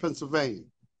Wilkes-Barre, Pennsylvania.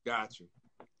 Got you.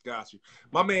 Got you.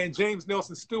 My man James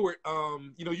Nelson Stewart,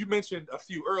 you know, you mentioned a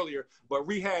few earlier, but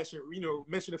rehash, you know,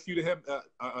 mention a few to him,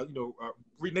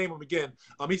 rename them again.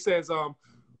 He says,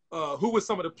 who was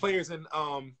some of the players in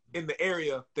the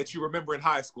area that you remember in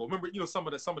high school? Remember, you know, some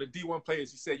of the D1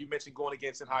 players you said you mentioned going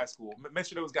against in high school.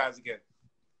 Mention those guys again.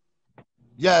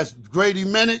 Yes, Grady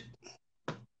Minnick,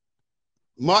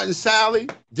 Martin Sally,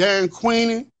 Darren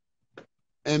Queenan,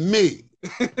 and me.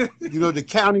 You know, the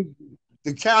county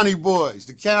boys.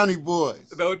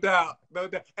 No doubt. No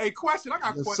doubt. Hey, question. I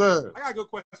got a question. Sir. I got a good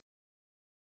question.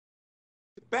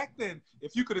 Back then,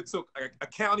 if you could have took a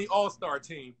county all-star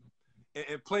team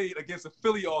and played against a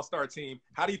Philly all-star team,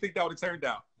 how do you think that would have turned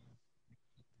out?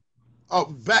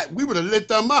 Oh, we would have lit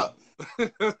them up.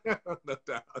 No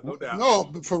doubt. No doubt. No,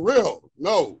 but for real.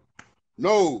 No.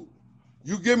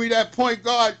 You give me that point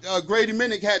guard. Grady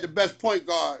Minnick had the best point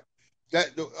guard.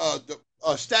 That the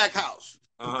Stackhouse.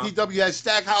 Uh-huh. PW had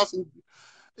Stackhouse. And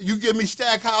you give me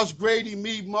Stackhouse, Grady,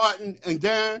 me, Martin, and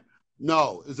Darren.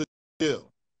 No, it's a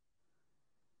deal.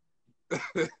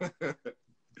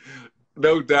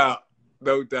 No doubt.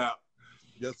 No doubt.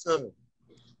 Yes, sir.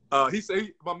 He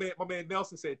said my man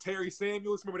Nelson said Terry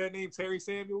Samuels. Remember that name, Terry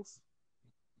Samuels?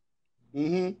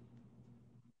 Mm-hmm.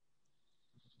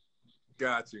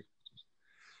 Got you.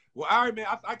 Well, all right, man.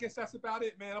 I guess that's about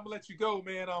it, man. I'm gonna let you go,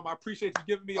 man. I appreciate you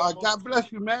giving me. God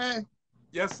bless you, man.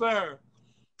 Yes, sir.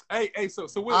 Hey. So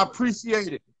I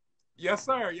appreciate it. Yes,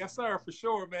 sir, for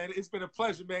sure, man. It's been a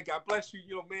pleasure, man. God bless you.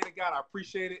 You know, man of God, I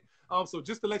appreciate it. So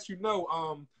just to let you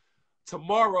know,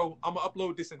 tomorrow I'm gonna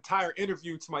upload this entire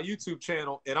interview to my YouTube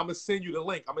channel, and I'm gonna send you the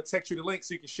link. I'm gonna text you the link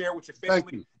so you can share it with your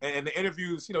family. And the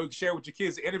interviews, you know, you can share with your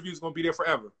kids. The interview is gonna be there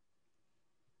forever.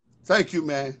 Thank you,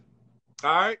 man.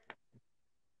 All right.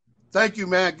 Thank you,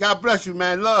 man. God bless you,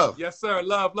 man. Love. Yes, sir.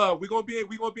 Love. We're gonna be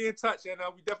in touch, and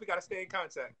we definitely gotta stay in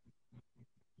contact.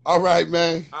 All right,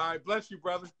 man. All right. Bless you,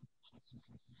 brother.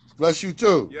 Bless you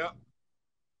too. Yep.